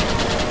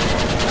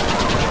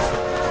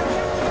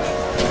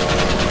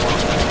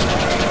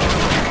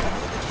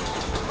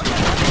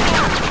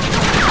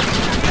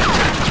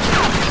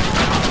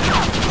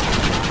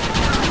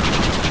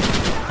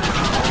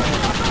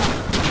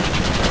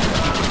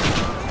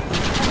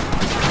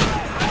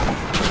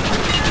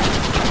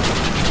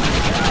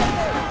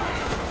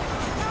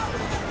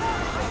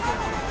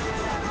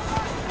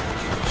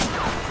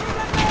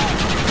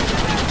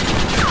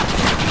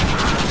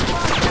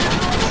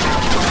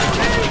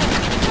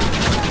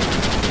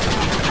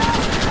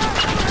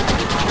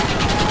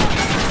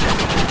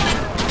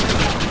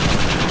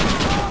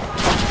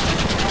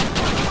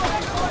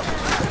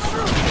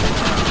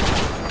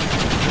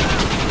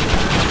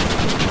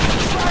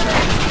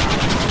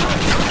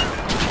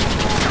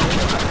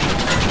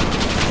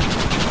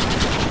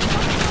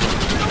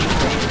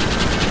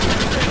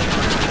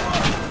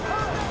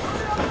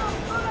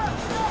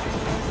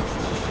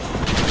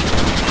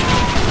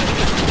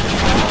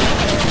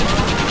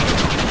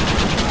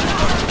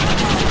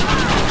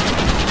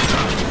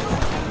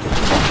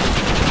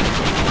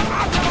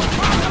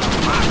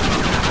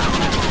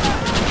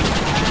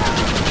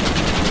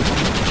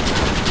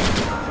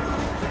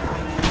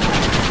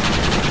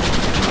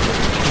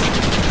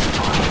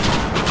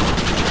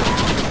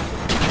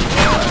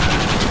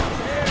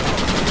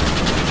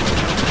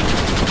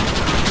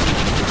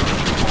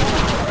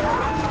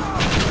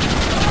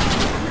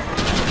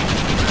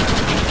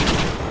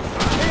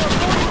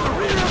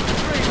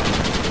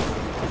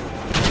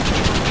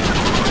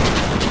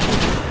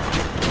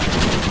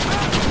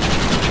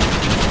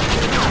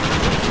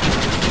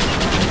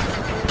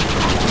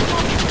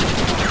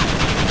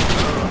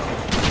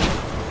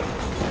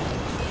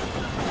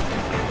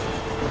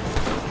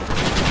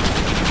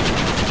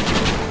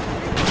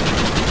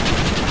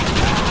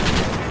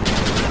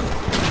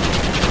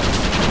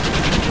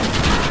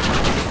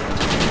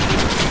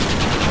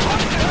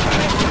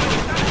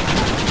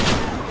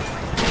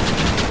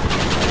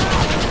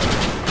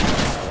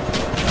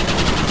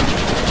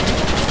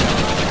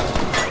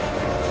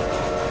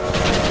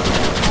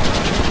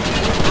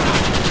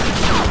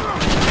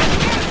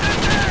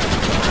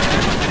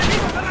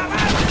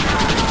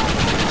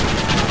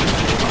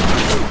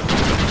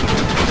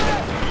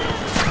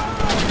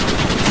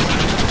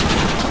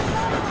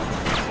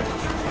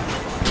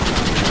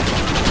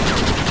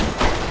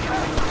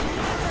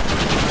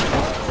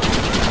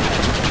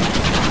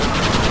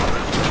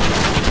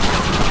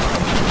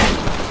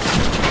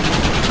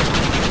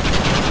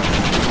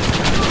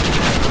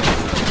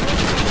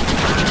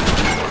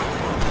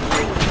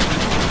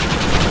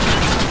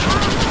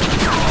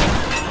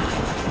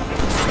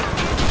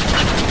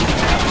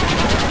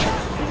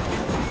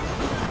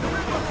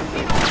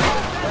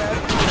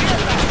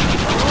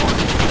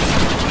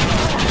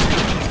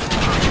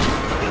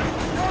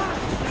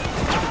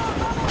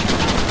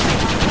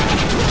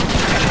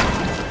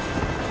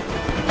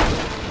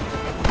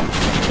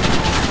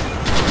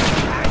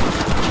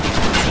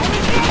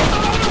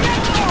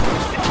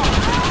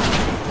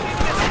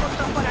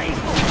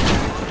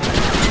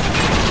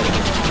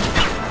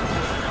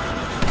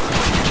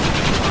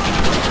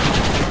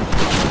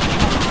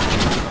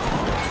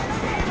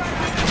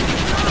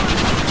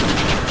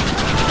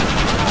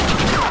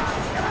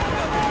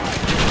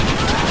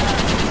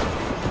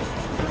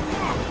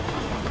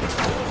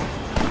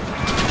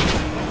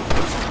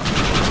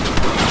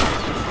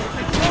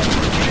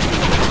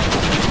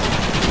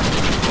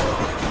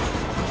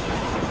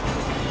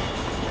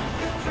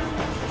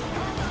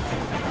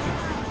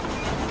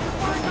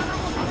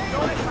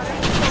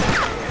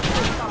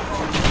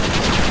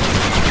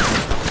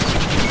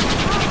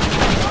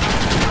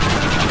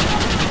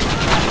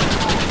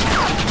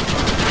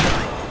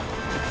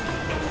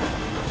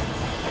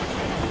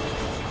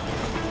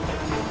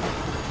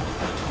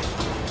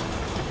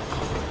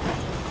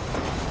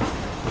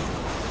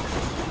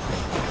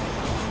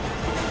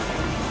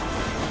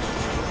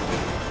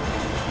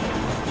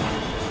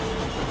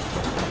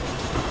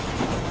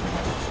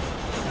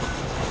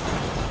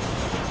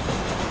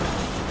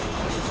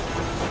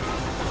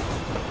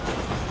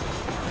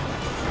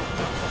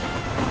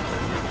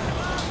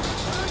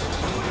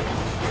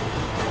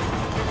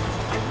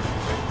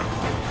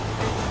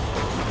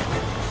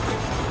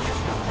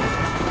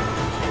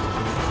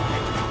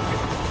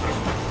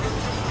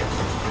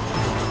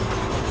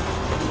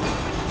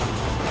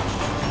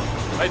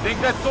 I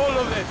think that's all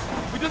of it.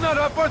 We do not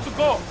have far to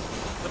go.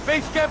 The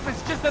base camp is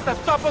just at the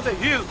top of the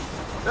hill.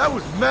 That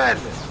was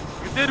madness.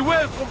 You did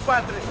well,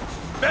 compadre.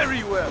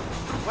 Very well.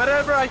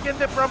 Whatever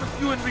Allende promised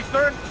you in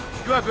return,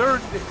 you have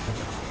earned it.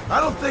 I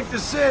don't think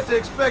DeSanta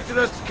expected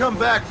us to come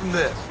back from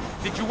this.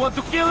 Did you want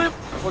to kill him,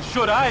 or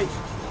should I?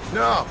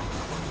 No.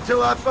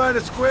 Until I find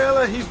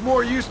Escuella, he's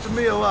more used to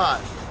me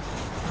alive.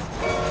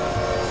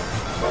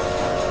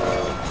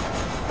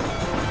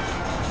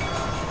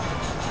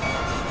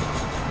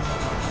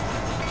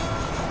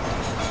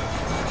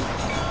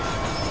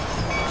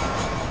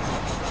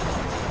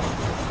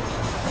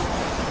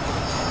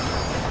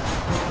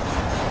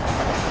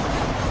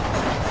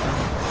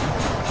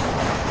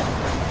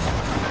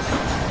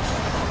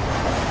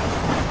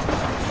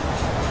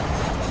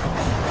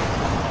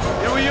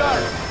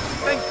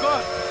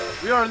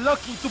 We are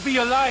lucky to be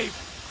alive.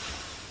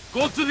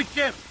 Go to the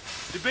camp.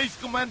 The base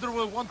commander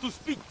will want to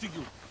speak to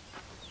you.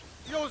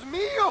 Dios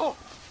mío!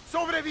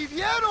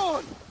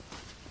 ¡Sobrevivieron!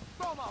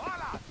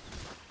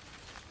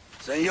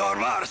 Senor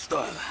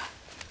Marston,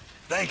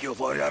 thank you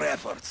for your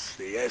efforts.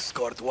 The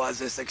escort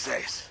was a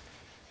success.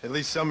 At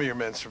least some of your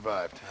men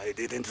survived. I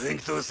didn't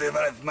think to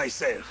survive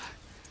myself.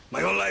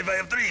 My whole life I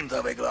have dreamed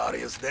of a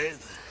glorious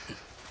death.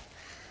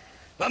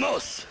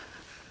 Vamos!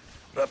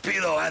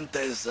 Rapido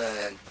antes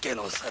que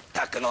nos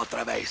ataquen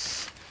otra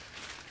vez.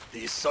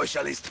 These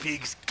socialist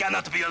pigs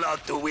cannot be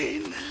allowed to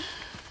win.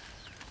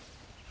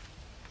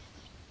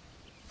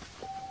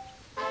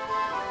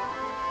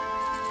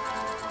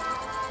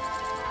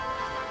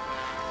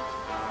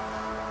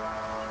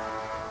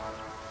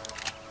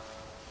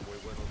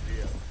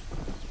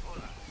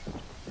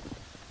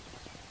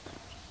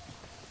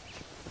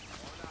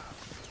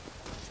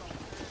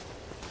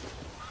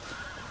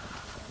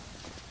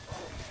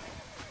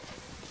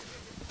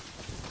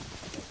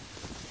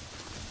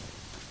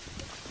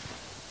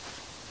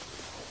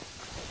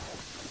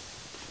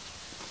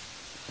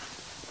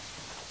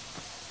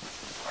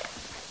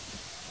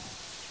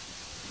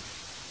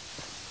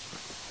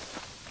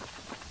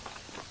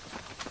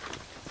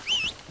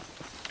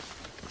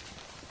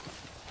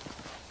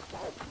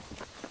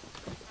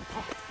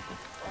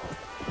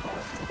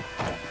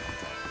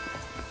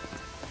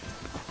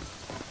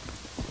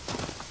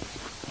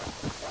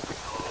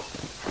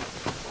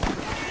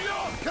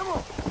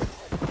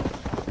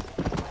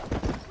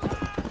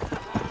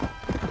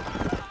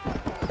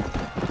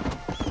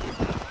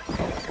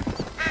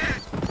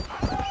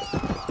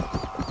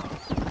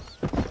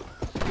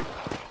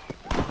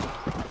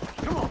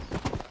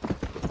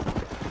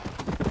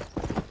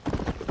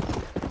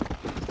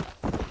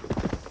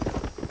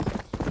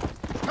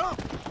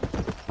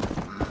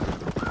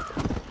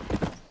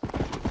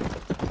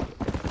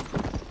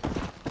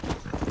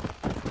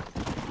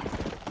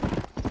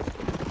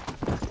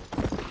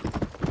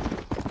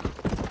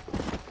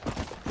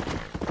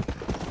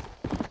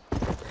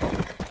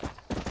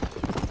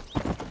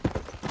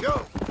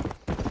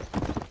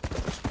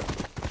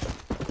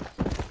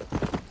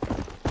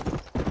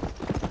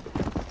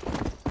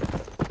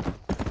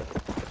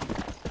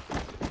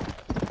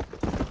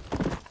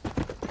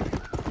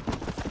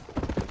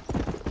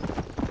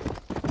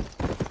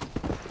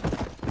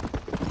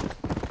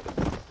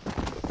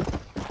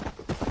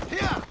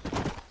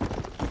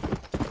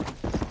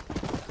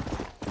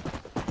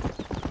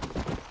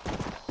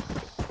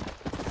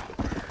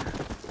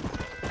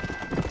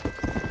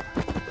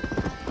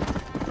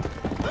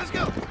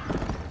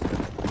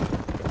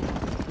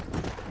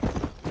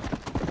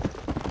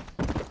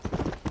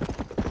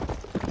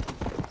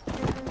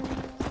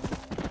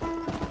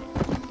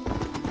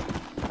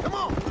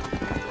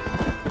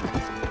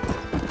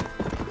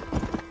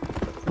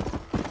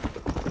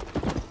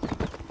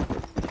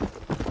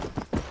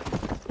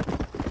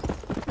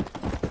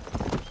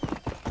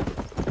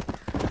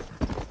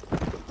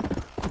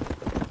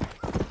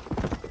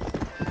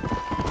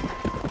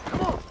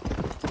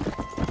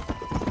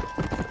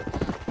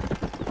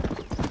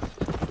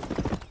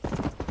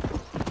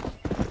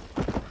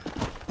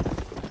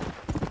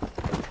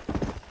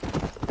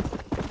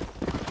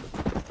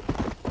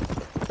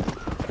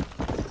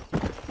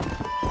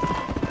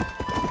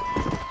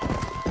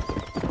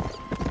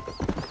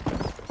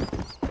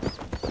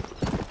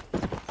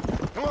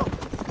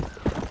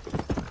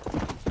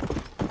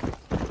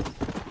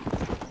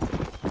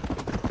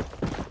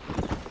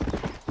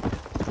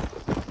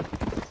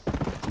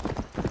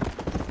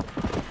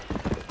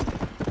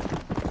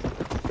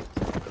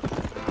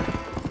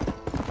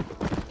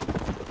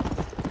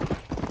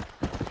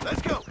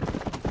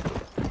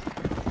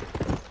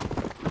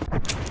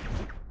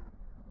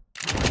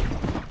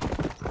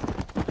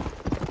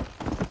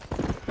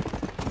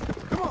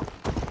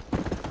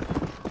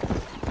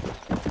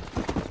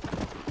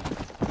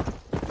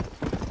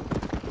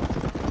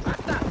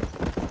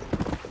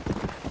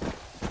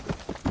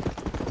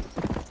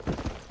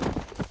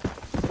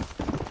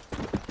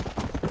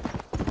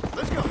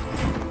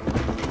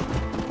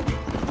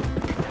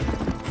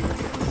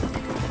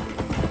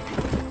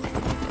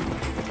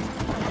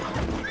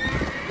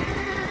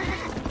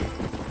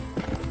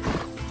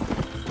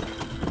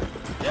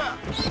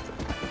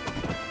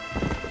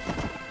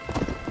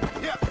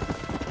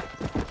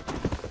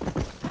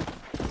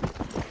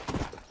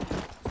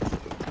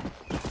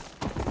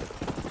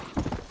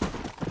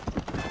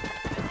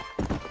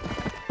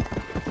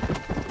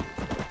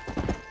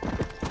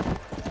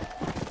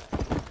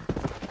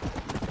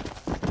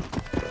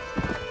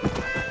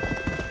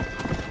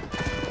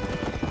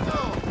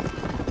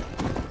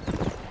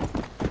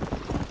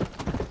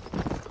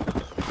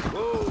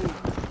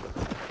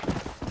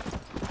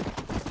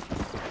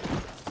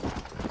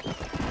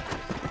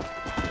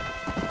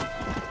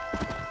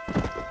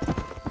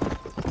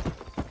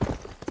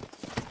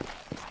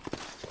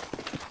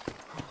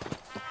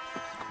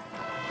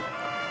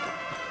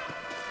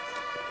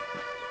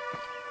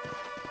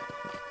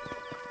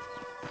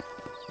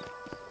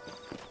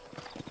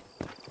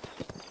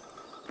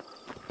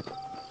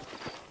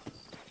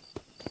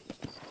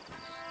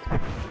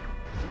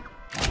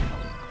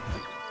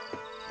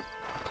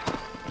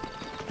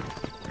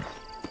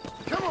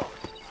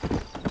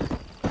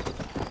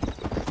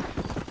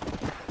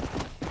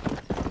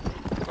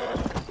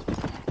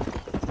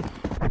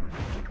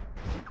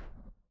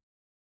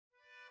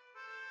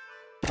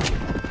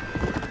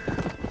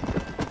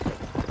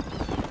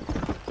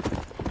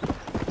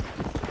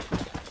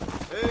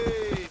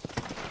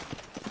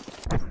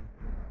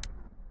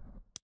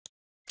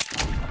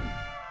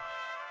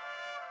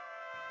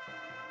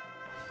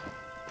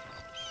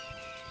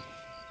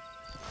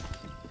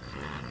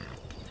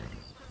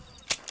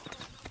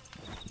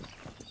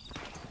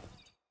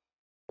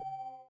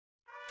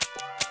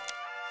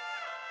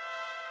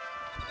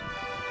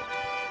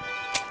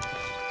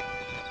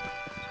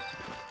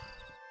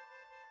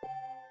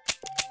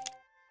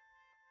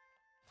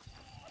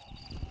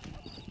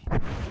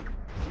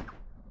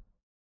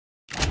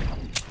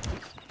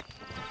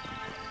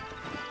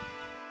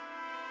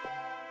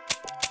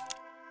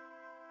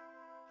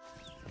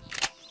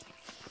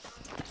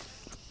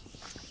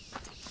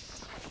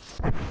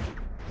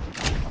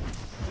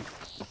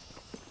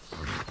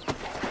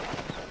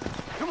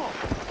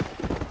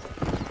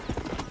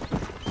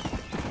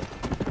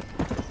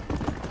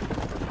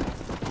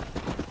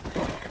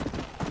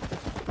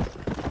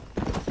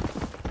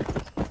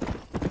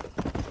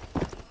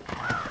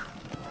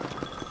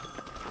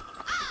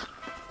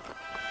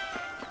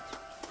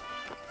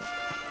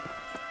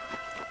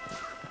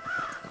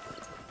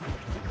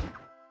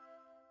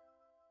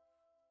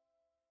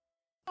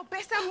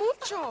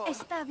 mucho.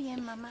 Está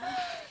bien, mamá.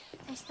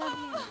 Está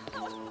bien.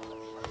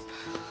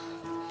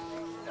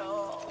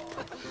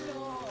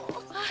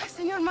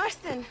 Señor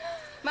Marston.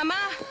 Mamá,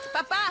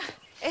 papá,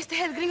 este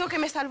es el gringo que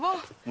me salvó.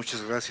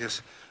 Muchas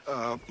gracias.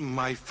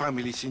 My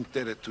family's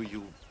indebted to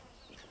you.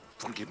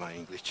 Forgive my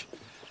English.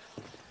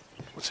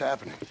 What's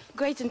happening?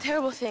 Great and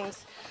terrible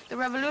things. The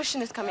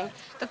revolution is coming.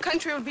 The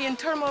country will be in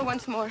turmoil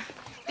once more.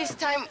 This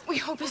time, we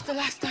hope it's the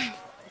last time.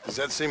 Does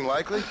that seem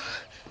likely?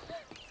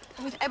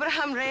 With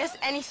Abraham Reyes,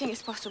 anything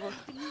is possible.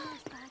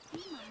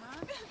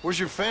 Where's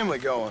your family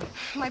going?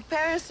 My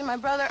parents and my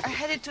brother are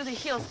headed to the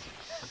hills.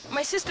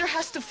 My sister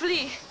has to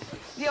flee.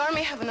 The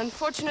army have an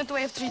unfortunate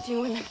way of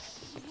treating women.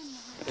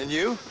 And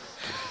you?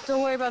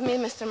 Don't worry about me,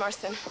 Mr.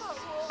 Marston.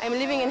 I'm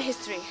living in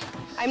history.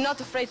 I'm not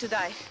afraid to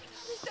die.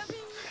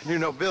 Your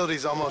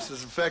nobility's almost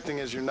as affecting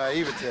as your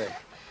naivete.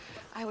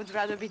 I would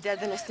rather be dead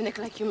than a cynic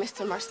like you,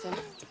 Mr. Marston.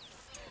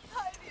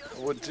 I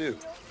would too.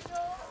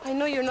 I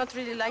know you're not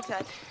really like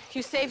that.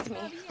 You saved me.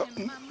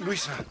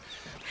 Luisa,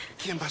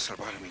 ¿quién va a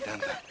salvar a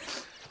Miranda?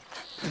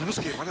 Tenemos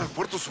que llevar al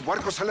puerto. Su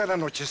barco sale al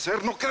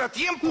anochecer. No queda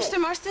tiempo. Mr.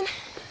 Marston,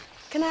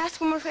 can I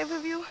ask one more favor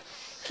of you?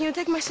 Can you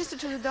take my sister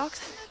to the docks?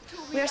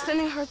 We are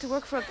sending her to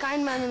work for a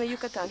kind man in the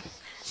Yucatan.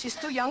 She's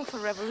too young for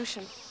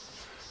revolution.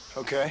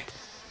 Okay.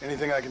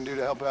 Anything I can do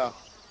to help out?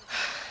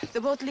 The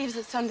boat leaves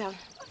at sundown.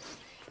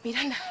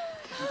 Miranda,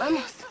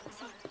 vamos.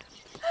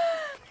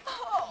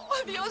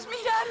 Oh, Dios,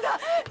 Miranda.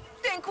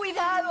 Ten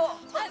cuidado.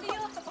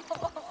 Adiós.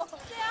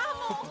 Te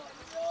amo.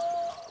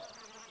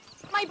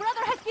 My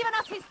brother has given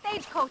us his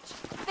stagecoach.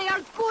 They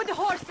are good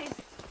horses.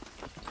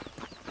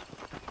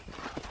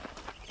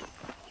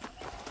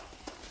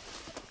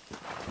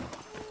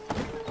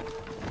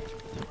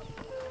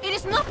 It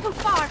is not too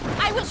far.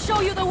 I will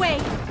show you the way.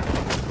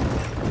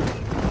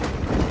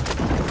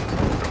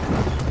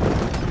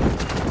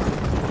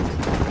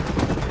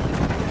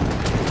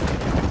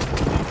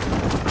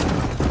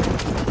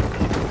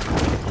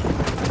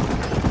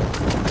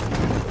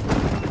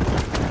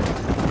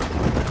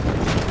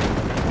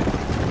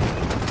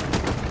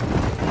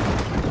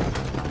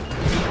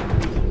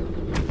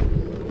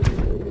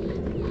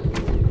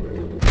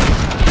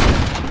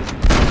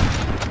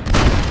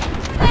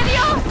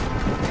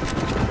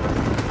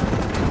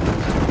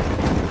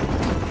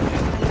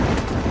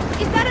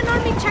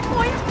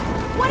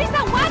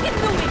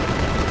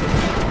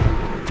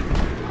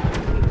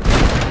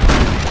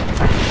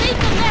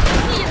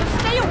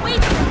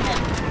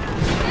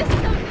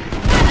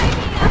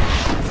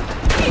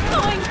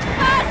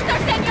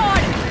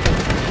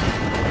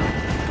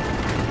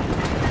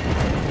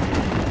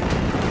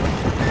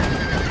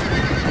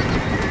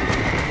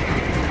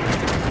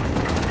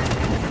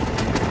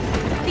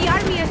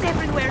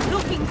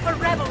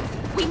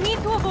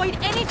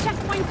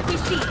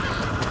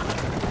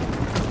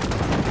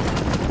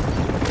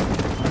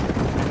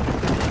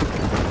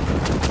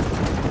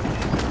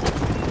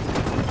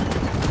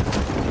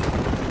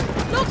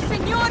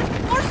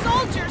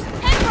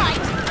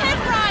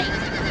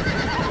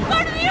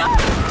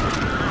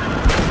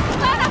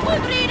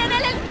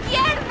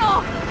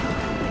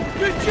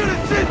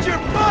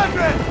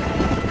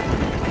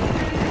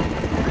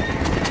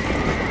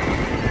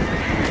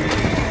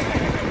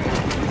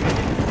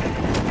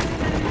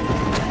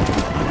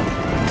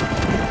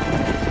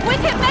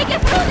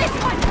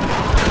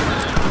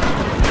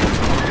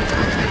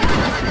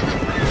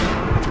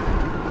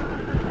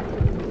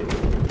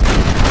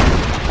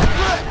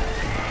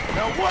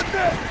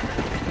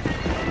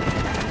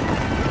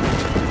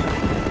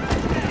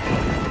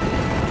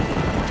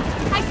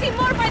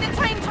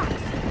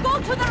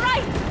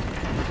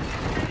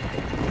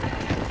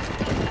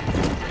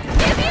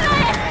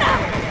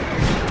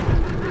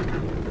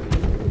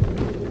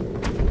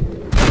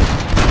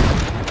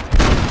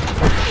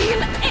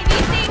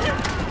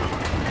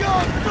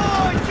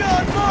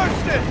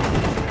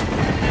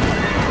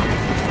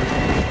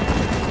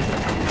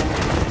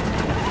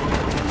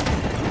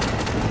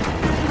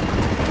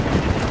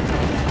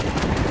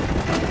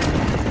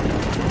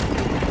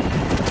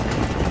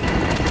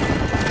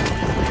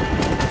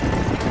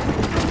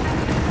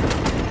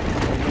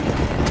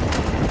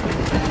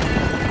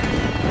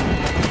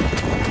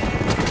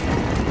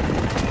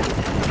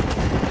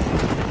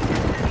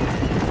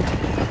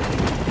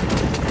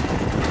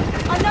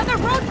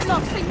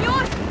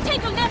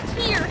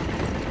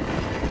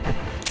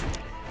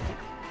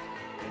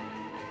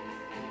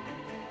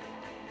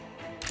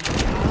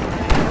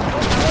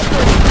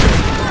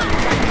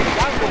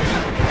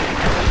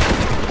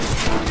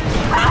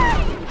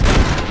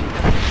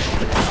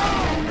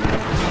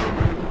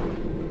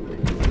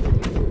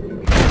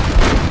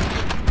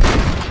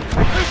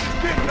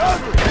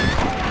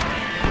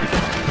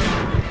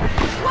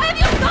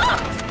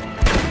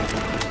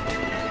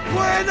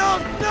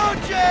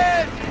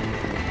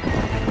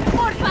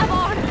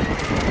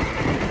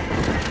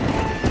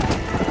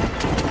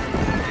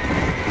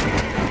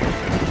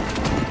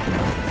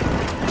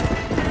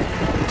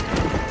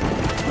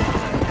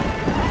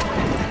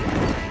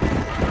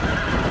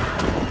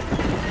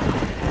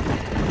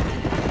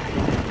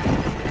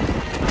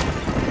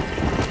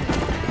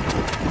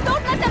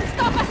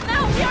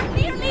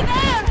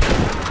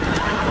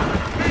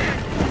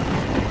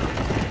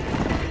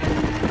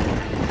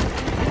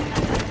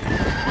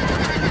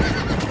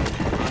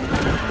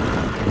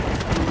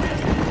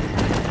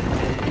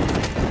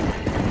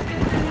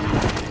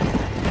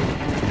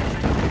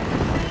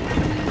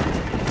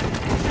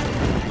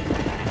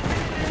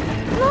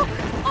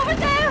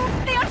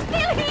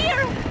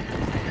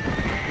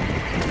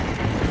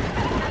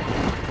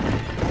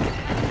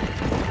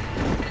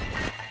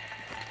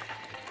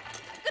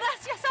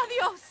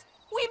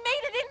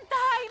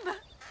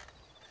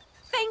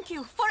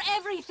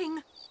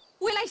 anything.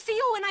 Will I see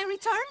you when I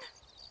return?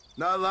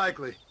 Not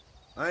likely.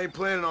 I ain't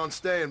planning on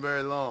staying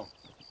very long.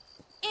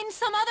 In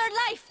some other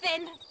life,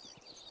 then?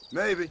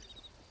 Maybe.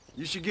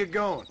 You should get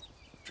going.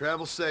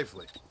 Travel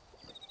safely.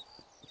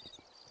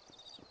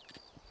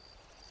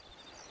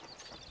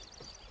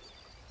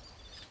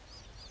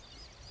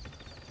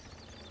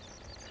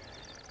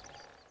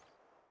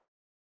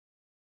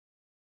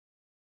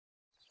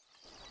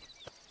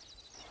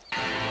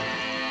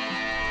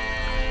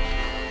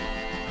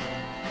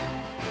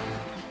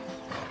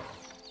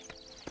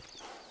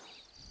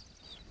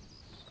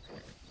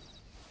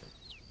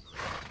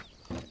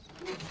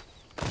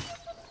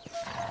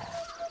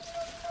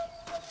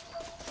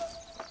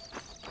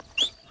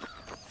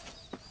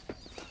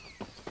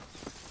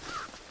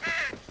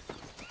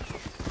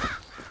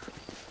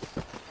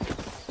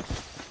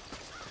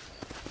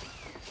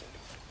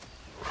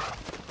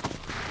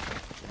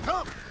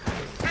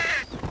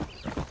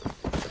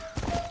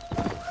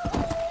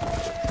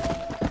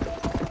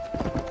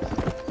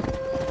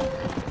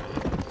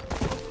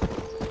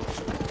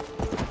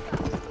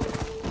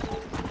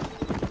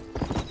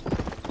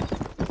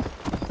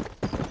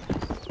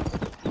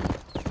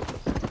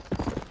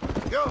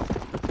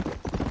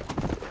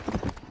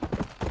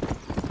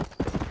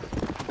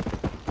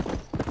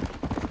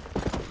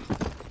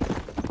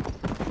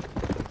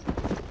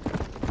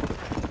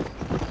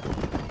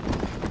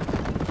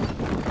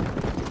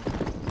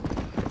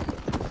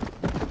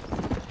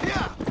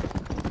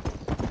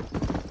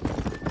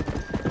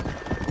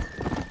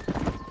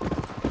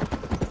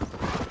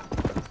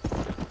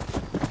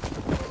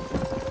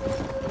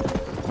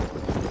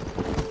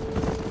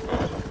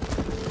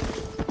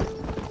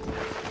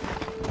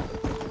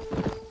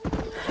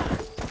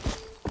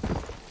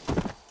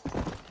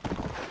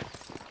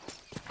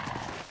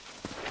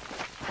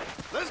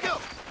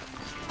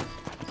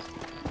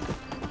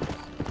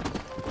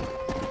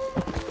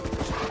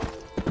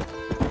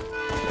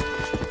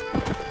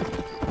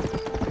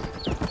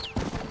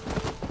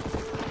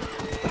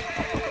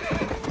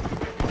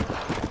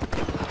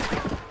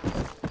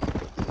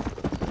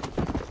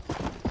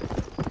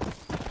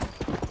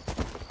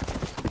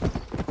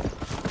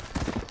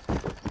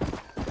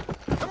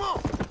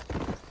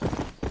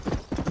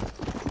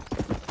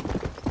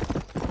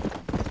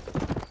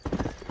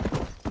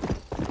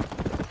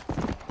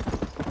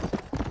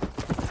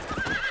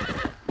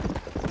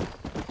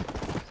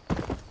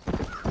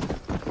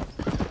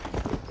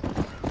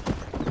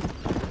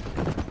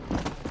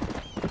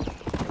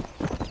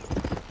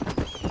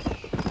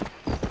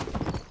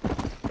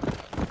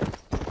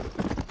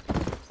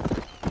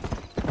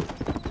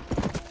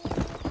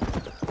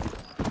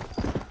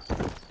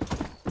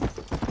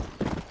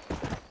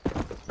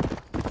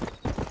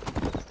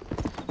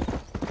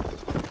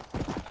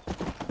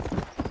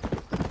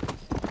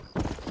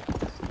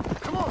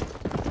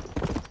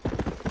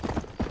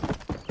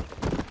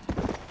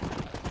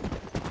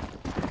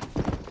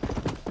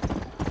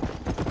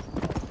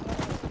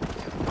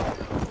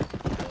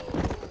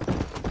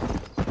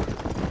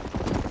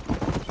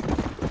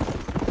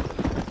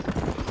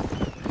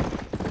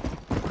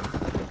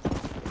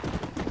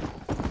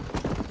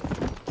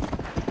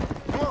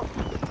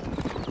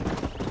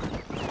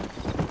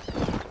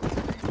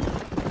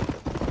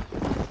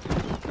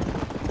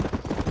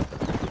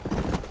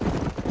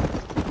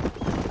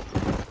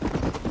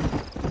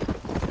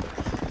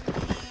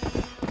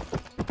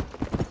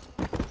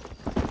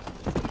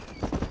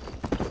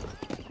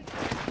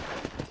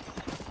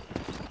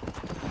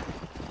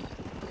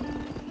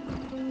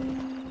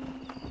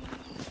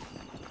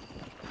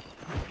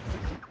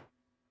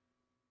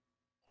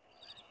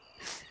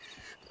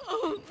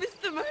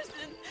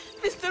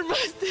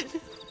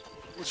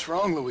 What's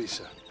wrong,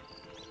 Luisa?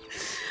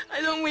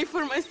 I don't wait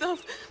for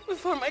myself, but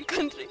for my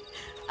country.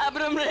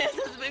 Abraham Reyes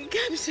has been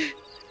captured.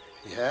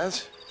 He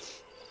has?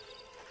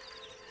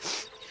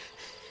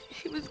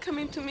 He was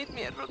coming to meet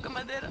me at Roca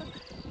Madera.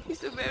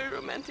 It's a very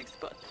romantic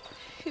spot.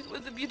 It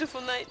was a beautiful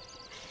night,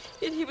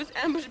 yet he was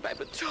ambushed by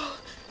patrol.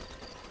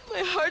 My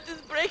heart is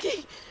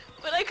breaking,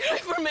 but I cry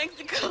for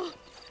Mexico.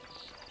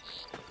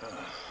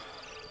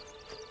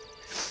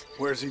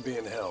 Where's he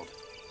being held?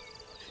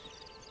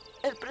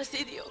 El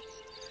Presidio.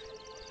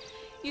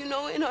 You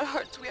know, in our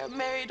hearts we are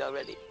married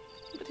already,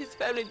 but his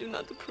family do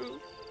not approve.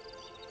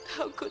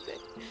 How could they,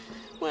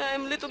 when I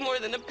am little more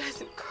than a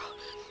peasant girl?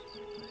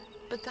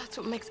 But that's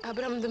what makes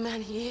Abraham the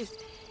man he is.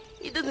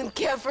 He doesn't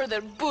care for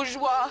their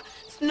bourgeois,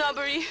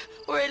 snobbery,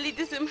 or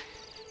elitism.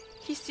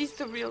 He sees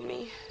the real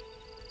me,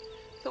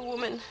 the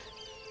woman.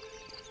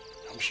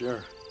 I'm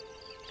sure.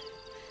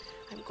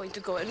 I'm going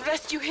to go and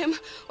rescue him,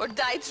 or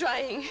die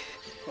trying.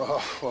 Oh,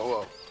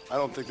 whoa. I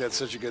don't think that's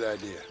such a good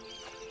idea.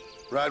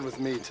 Ride with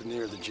me to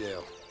near the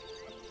jail.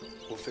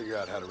 We'll figure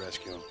out how to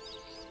rescue him.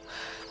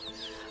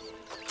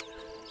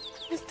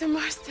 Mr.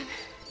 Marston,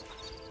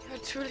 you're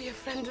truly a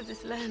friend of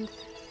this land.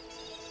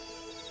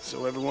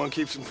 So everyone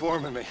keeps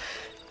informing me.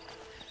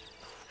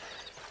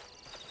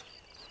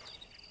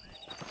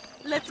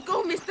 Let's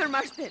go, Mr.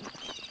 Marston.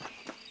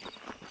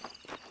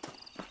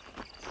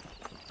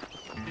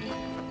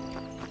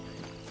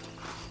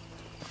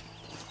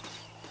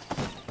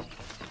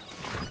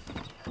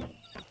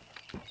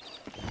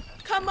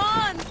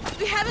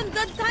 haven't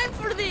got time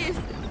for this!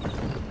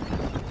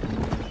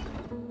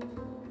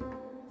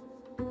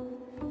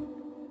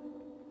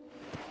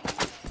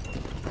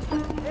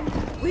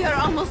 We are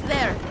almost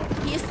there.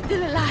 He is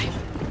still alive.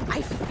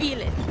 I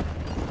feel it.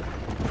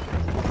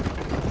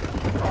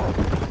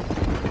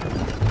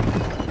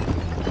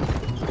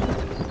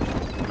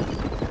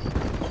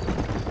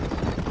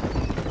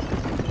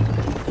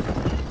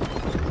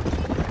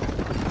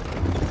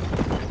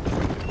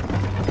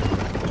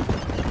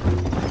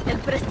 El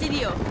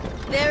Presidio.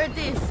 There it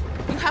is.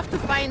 You have to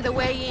find the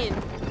way in.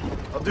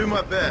 I'll do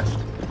my best.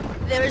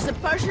 There is a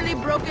partially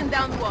broken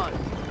down wall.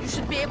 You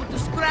should be able to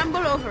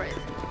scramble over it.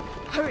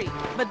 Hurry,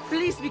 but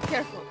please be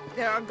careful.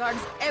 There are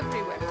guards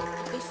everywhere.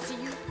 If they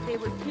see you, they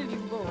will kill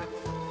you both.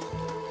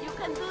 You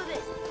can do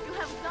this. You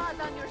have God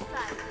on your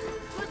side.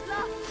 Good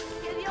luck.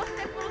 Que Dios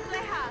te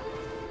proteja.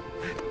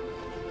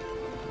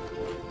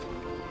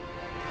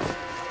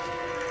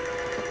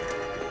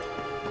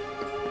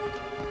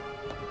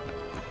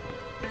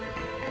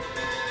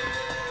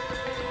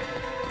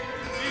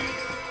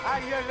 Ha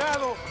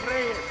llegado,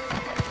 Reyes.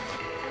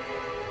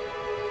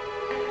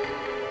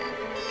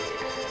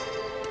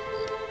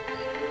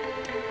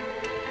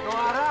 No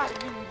hará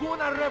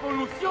ninguna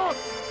revolución.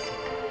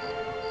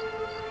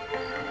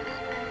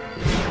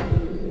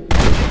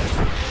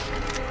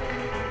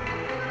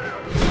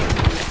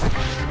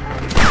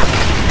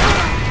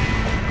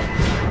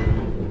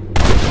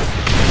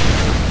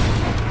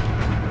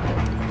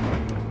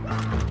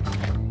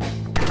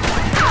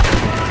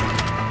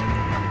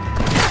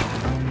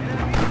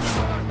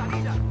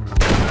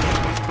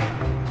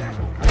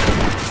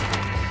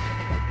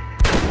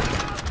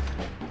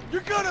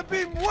 You're gonna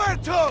be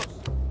muertos!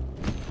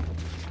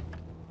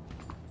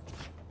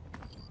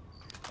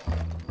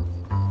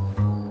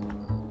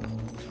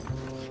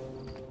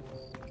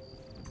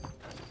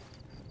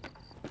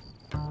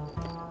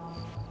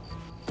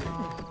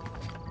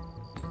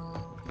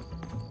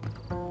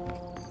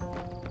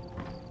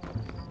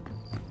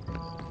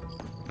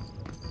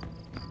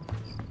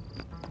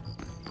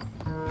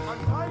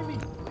 Untie me!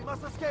 We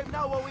must escape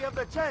now while we have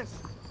the chance!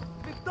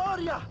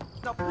 Victoria!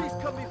 Now please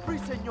cut me free,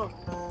 senor!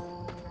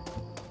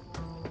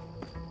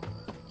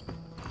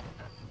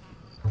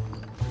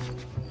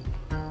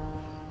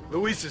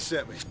 Luisa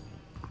sent me.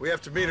 We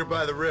have to meet her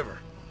by the river.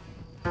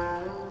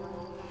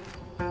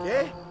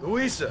 ¿Qué?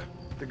 Luisa,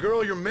 the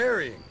girl you're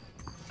marrying.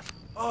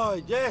 Oh,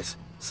 yes!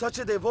 Such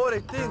a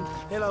devoted thing!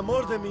 El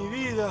amor de mi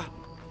vida!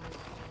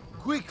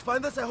 Quick,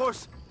 find us a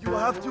horse! You will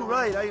have to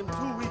ride, I am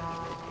too weak.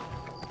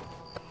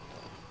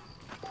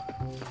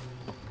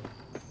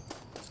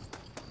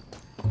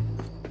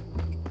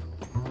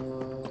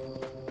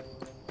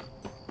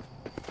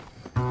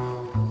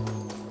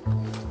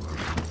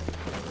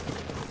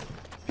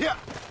 Here!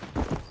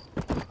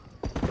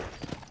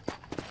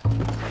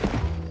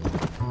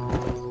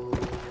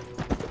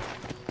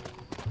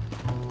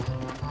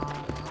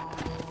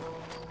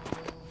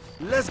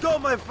 Let's go,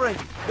 my friend,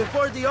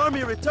 before the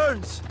army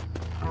returns!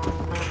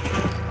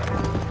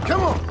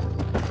 Come on!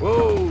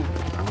 Whoa!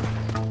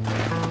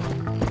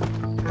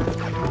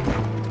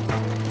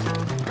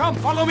 Come,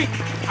 follow me.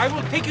 I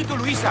will take you to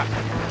Luisa.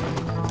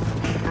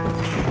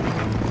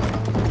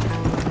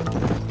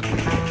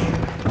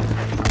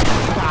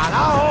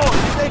 Carajo!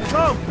 Here they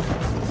come!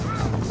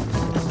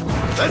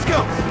 Let's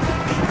go!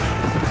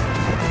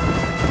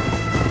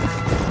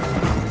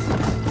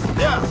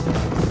 Yeah!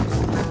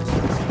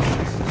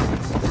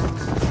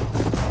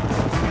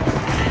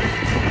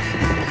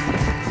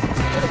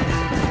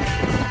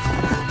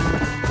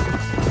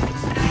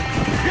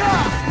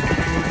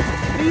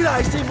 Mira,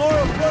 I see more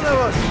in front of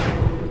us!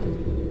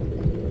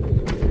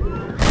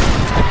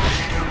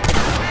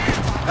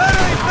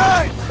 Enemy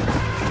sight!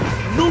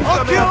 Nunca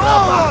I'll me kill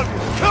all atrapa! of you!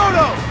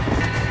 Toto!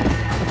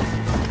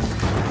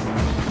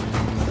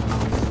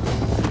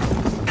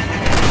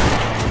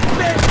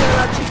 ¡Vete a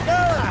la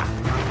chingada!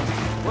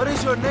 What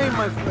is your name,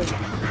 my friend?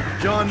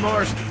 John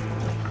Marston.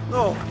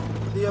 No,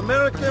 the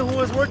American who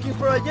was working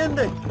for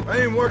Allende. I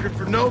ain't working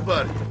for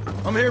nobody.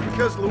 I'm here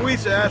because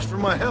Luisa asked for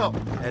my help.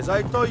 As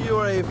I thought you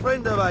were a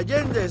friend of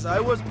Allende's, I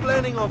was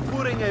planning on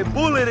putting a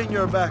bullet in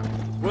your back.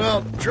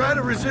 Well, try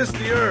to resist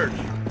the urge.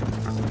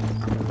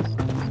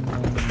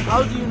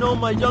 How do you know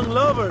my young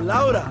lover,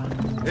 Laura?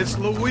 It's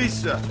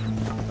Luisa.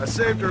 I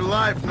saved her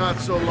life not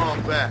so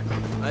long back.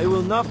 I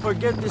will not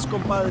forget this,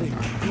 compadre.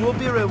 You will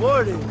be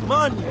rewarded.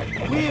 Money,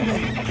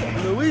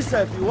 women,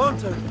 Luisa if you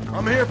want her.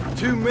 I'm here for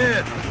 2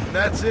 men, and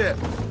that's it.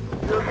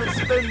 You've been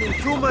spending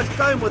too much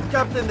time with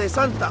Captain de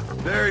Santa.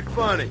 Very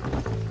funny.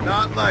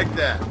 Not like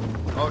that.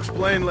 I'll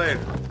explain later.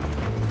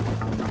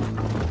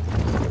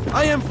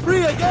 I am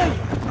free again!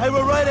 I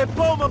will write a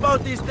poem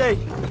about this day.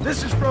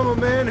 This is from a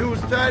man who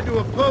was tied to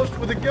a post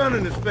with a gun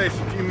in his face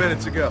a few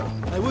minutes ago.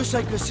 I wish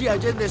I could see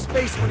Allende's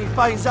face when he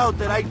finds out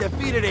that I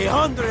defeated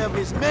 100 of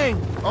his men.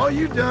 All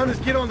you've done is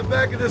get on the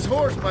back of this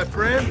horse, my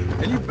friend,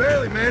 and you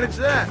barely managed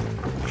that.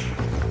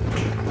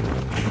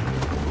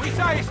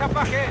 Luisa y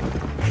Zapaje.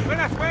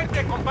 Buena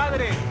suerte,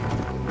 compadre.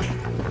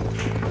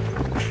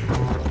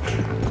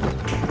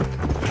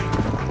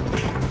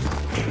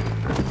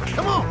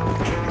 Come on!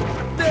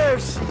 There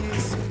she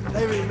is.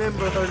 I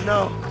remember her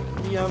now.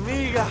 Mi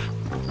amiga.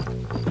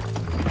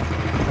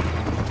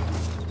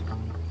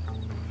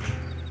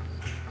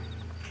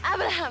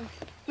 Abraham,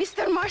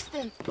 Mr.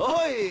 Marston.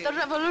 Oi! The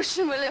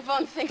revolution will live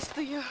on thanks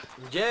to you.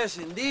 Yes,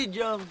 indeed,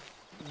 John.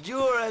 You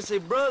are as a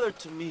brother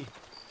to me.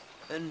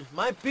 And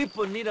my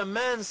people need a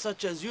man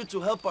such as you to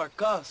help our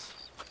cause.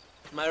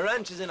 My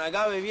ranch is in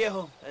Agave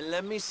Viejo, and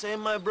let me say,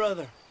 my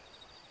brother,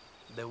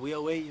 that we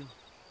await you.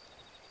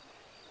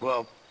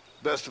 Well,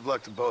 best of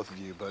luck to both of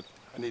you, but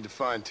I need to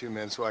find 2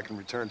 men so I can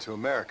return to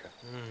America.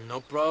 No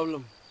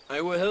problem.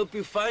 I will help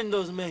you find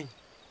those men.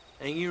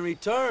 And in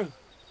return,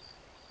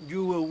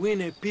 you will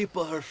win a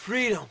people her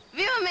freedom.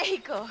 ¡Viva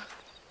México!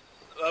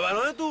 ¿A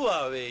dónde tú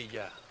vas,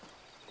 bella?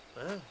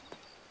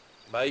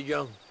 Bye,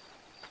 John.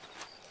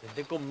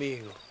 Vente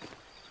conmigo.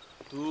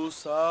 Tú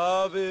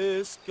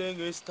sabes que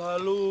en esta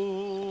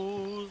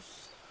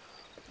luz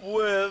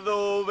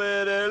puedo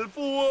ver el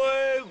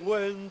fuego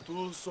en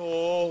tus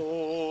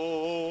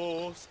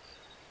ojos.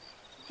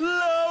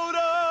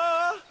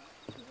 Laura,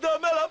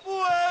 dame la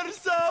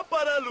fuerza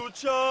para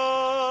luchar.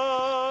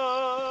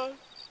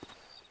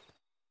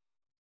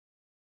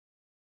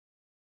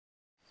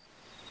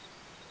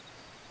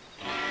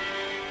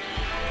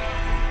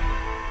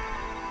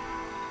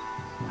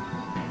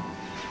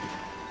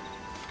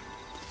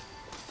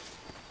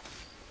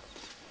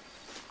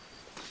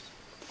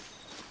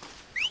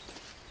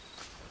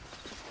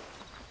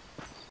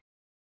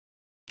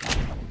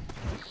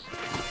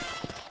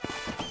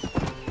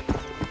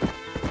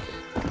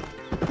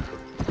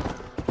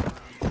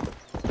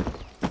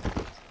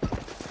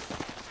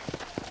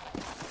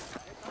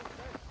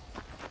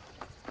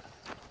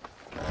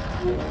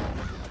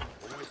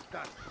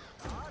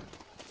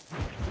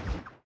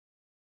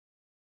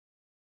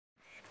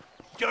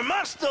 Your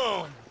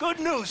milestone! Good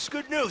news,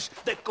 good news.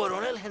 The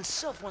Coronel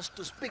himself wants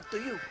to speak to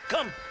you.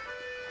 Come.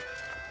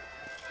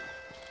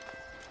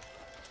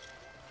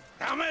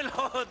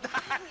 Dámelo,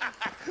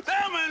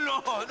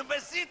 dámelo,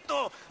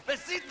 besito,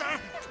 besita.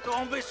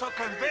 Don't be so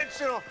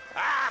conventional.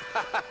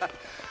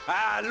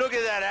 Look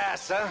at that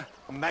ass, huh?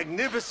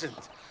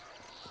 Magnificent.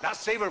 I'll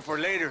save her for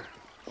later.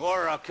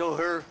 Or I'll kill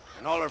her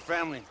and all her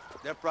family.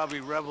 They're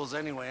probably rebels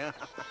anyway, huh?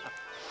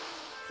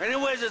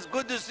 Anyways, it's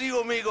good to see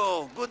you,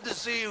 amigo. Good to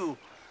see you.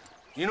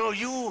 You know,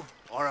 you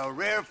are a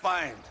rare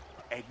find.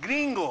 A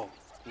gringo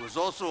who is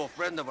also a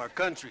friend of our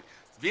country.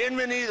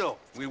 Bienvenido.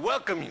 We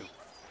welcome you.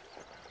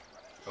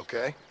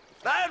 Okay.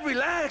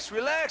 Relax,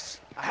 relax.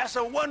 I have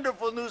some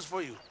wonderful news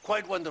for you.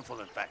 Quite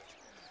wonderful, in fact.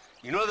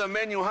 You know the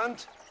men you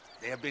hunt?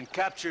 They have been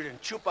captured in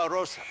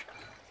Chuparosa.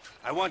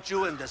 I want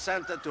you and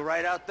DeSanta to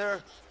ride out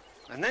there,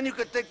 and then you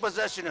can take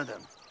possession of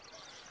them.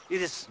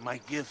 It is my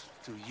gift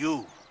to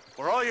you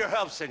for all your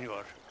help,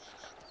 senor.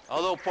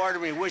 Although part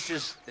of me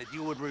wishes that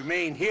you would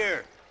remain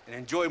here and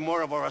enjoy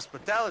more of our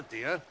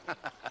hospitality, huh?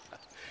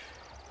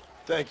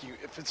 Thank you.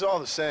 If it's all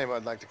the same,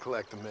 I'd like to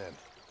collect the men.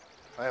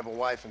 I have a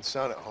wife and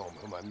son at home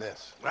whom I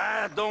miss.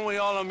 Don't we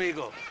all,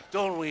 amigo?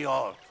 Don't we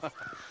all?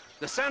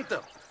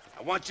 DeSanta,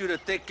 I want you to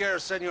take care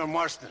of Senor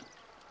Marston.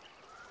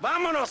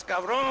 Vámonos,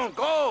 cabrón,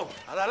 go!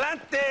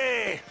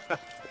 Adelante!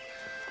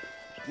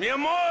 Mi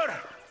amor!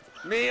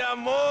 Mi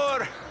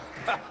amor!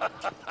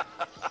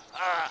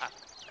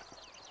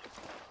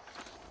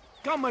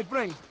 Come, my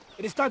friend.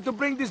 It is time to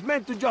bring these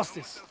men to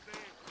justice.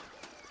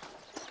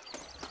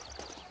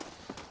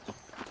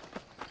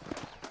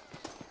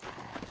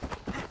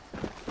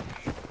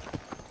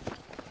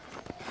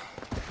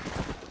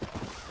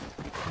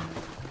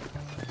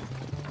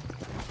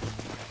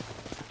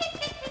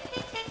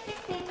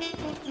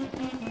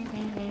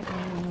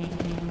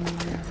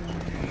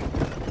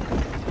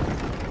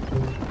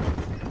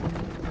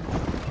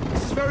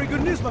 This is very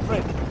good news, my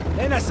friend.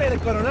 And I say the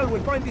Colonel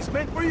will find these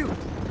men for you.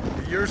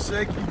 For your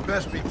sake, you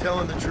best be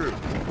telling the truth.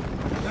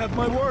 You have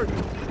my word.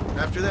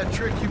 After that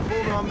trick you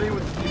pulled on me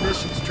with the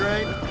munitions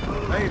train,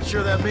 I ain't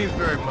sure that means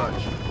very much.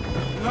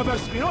 You have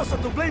Espinosa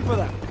to blame for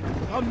that.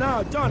 Come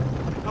now, John.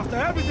 After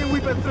everything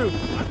we've been through,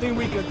 I think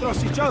we can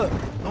trust each other,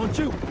 don't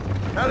you?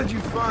 How did you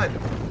find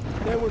them?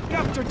 They were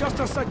captured just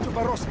outside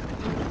Chuparosa.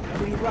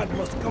 Every rat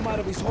must come out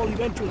of his hole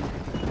eventually.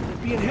 They're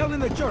being held in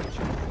the church.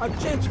 A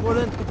chance for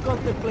them to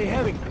contemplate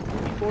heaven.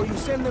 Before you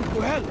send them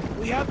to hell,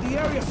 we have the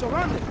area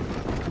surrounded.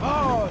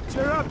 Oh,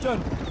 cheer up,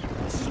 John.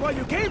 This is what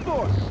you came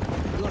for.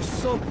 You're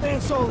so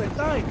tense all the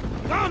time.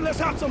 Come, let's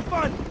have some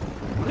fun.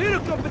 A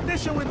little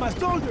competition with my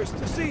soldiers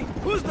to see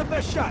who's the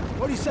best shot.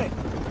 What do you say?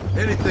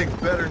 Anything's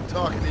better than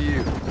talking to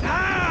you.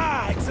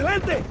 Ah,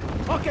 excelente.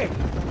 Okay,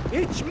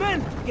 each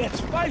man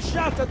gets 5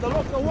 shots at the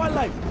local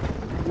wildlife.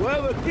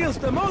 Whoever kills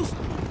the most,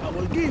 I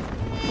will give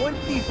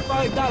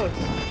 $25.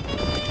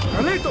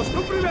 Carlitos,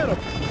 tú primero.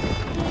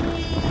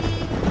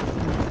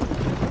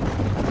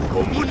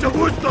 Con mucho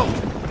gusto.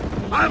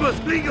 Vamos,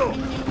 gringo.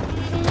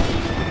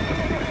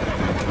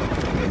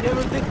 You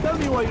never did tell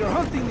me why you're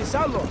hunting these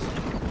outlaws.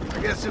 I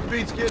guess it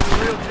beats getting a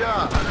real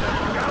job.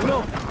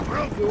 No,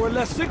 if you were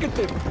less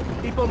secretive,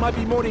 people might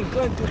be more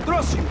inclined to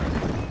trust you.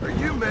 Are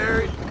you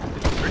married?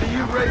 Or do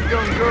you rape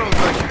young girls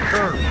like a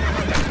curve?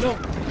 No,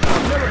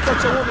 Never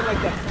touch a woman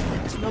like that.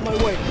 It's not my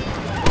way.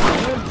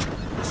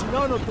 It's an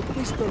honor to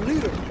please the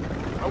leader.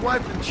 My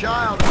wife and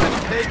child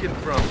have been taken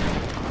from me.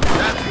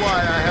 That's why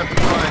I have to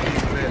find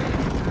these men.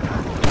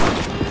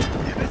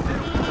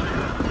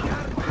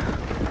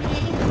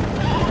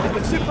 I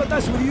can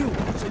sympathize with you,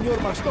 Senor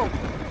Baston.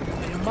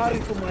 I am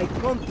married to my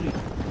country.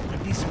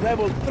 And these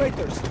rebel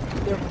traitors,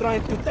 they're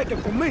trying to take it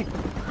from me.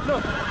 No,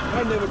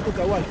 I never took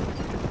a wife.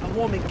 A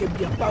woman can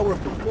be a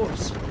powerful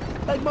force.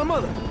 Like my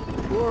mother.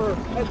 Or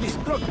a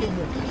destructive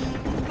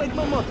one. Like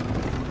my mother.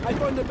 I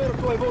find it better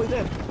to avoid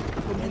them.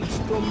 For many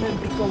strong men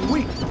become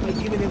weak by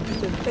giving in to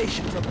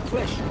temptations of the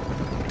flesh.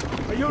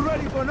 Are you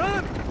ready for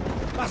another?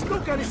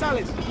 Baston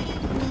Canizales.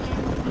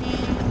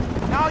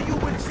 Now you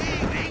will see,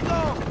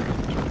 Ringo!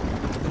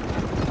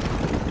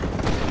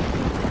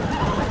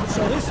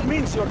 So this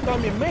means your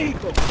time in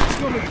Mexico is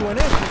coming to an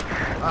end.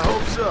 I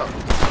hope so.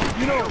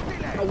 You know,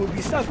 I will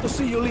be sad to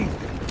see you leave.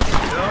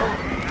 No,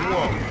 you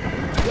won't.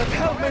 You have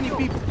helped many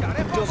people.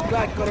 I'm just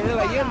glad Colonel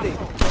Allende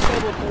was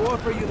able to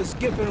offer you this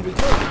gift in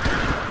return.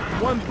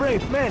 One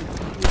brave man,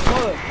 your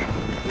mother.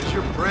 Does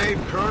your brave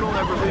colonel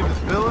ever leave his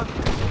villa?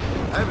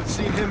 I haven't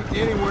seen him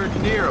anywhere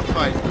near a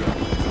fight.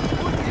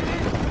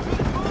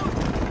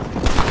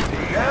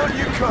 Down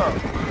you come.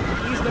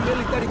 He's the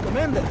military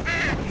commander.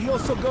 He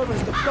also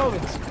governs the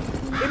province.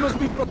 He must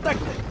be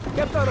protected,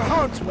 kept out of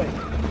harm's way.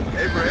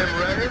 Abraham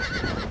Reyes,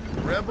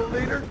 rebel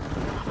leader?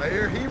 I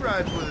hear he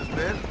rides with his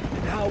men.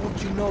 And how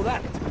would you know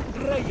that?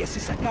 Reyes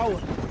is a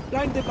coward,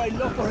 blinded by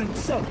love for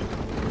himself.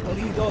 All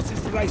he does is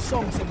write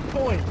songs and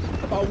poems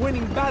about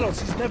winning battles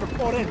he's never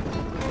fought in.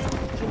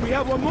 Should we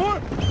have one more?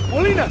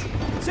 Molinas,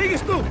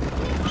 sigues tú!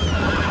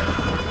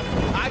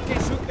 I can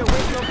shoot the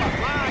window by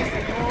flies,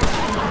 senor.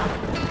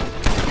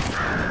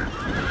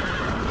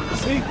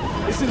 See?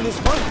 Isn't this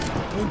fun?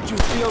 Won't you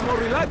feel more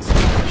relaxed?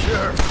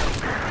 Sure.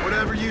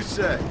 Whatever you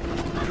say.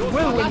 You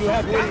will when you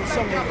have winning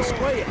song in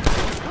Escuella.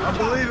 I'll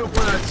believe it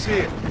when I see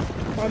it.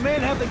 My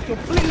men have been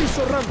completely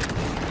surrounded.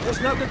 There's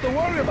nothing to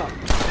worry about.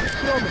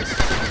 Promise.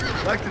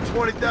 Like the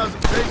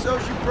 20,000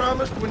 pesos you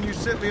promised when you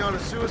sent me on a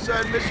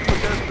suicide mission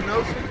with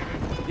Espinosa?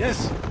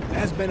 Yes, it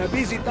has been a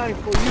busy time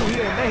for you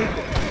here in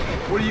Mexico.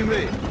 What do you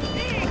mean?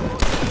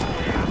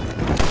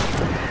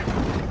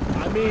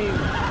 I mean,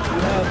 you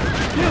have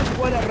built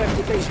quite a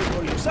reputation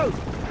for yourself.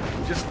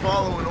 Just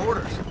following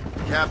orders,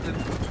 Captain.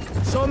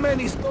 So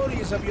many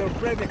stories of your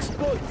brave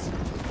exploits.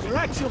 Your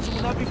actions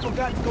will not be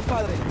forgotten,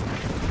 compadre.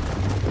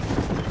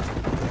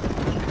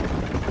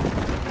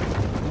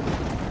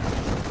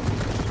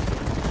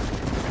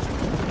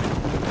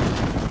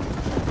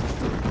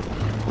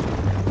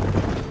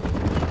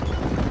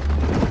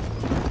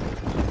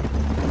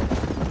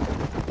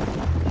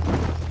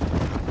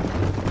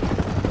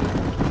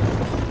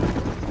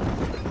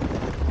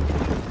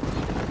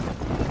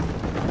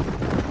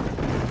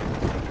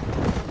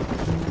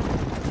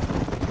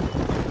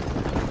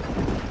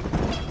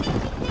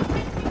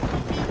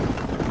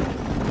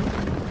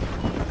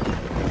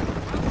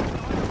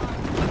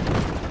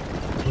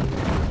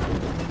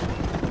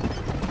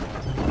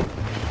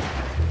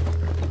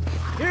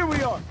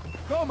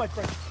 My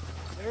friend,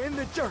 they're in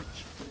the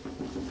church.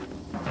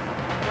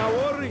 Now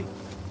worry,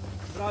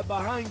 right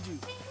behind you.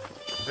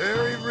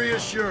 Very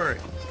reassuring.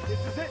 This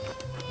is it,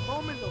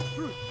 moment of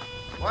truth.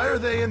 Why are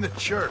they in the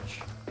church?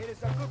 It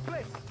is a good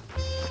place.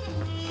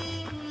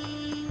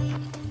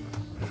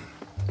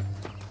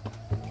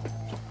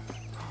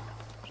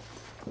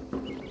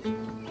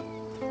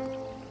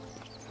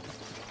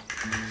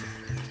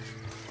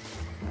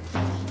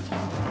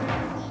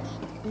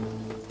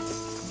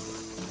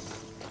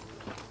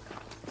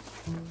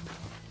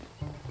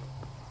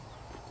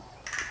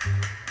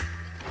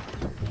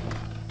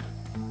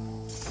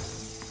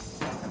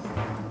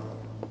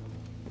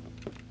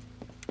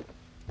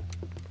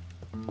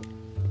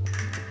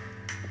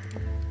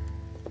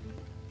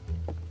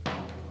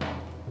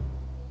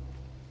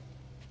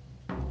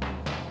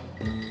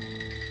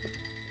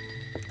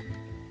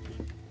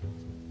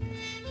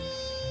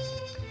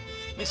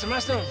 Mr.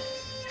 Master,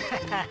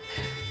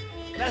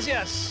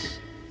 gracias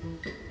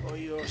for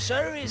your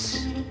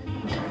service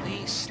to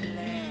this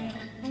land.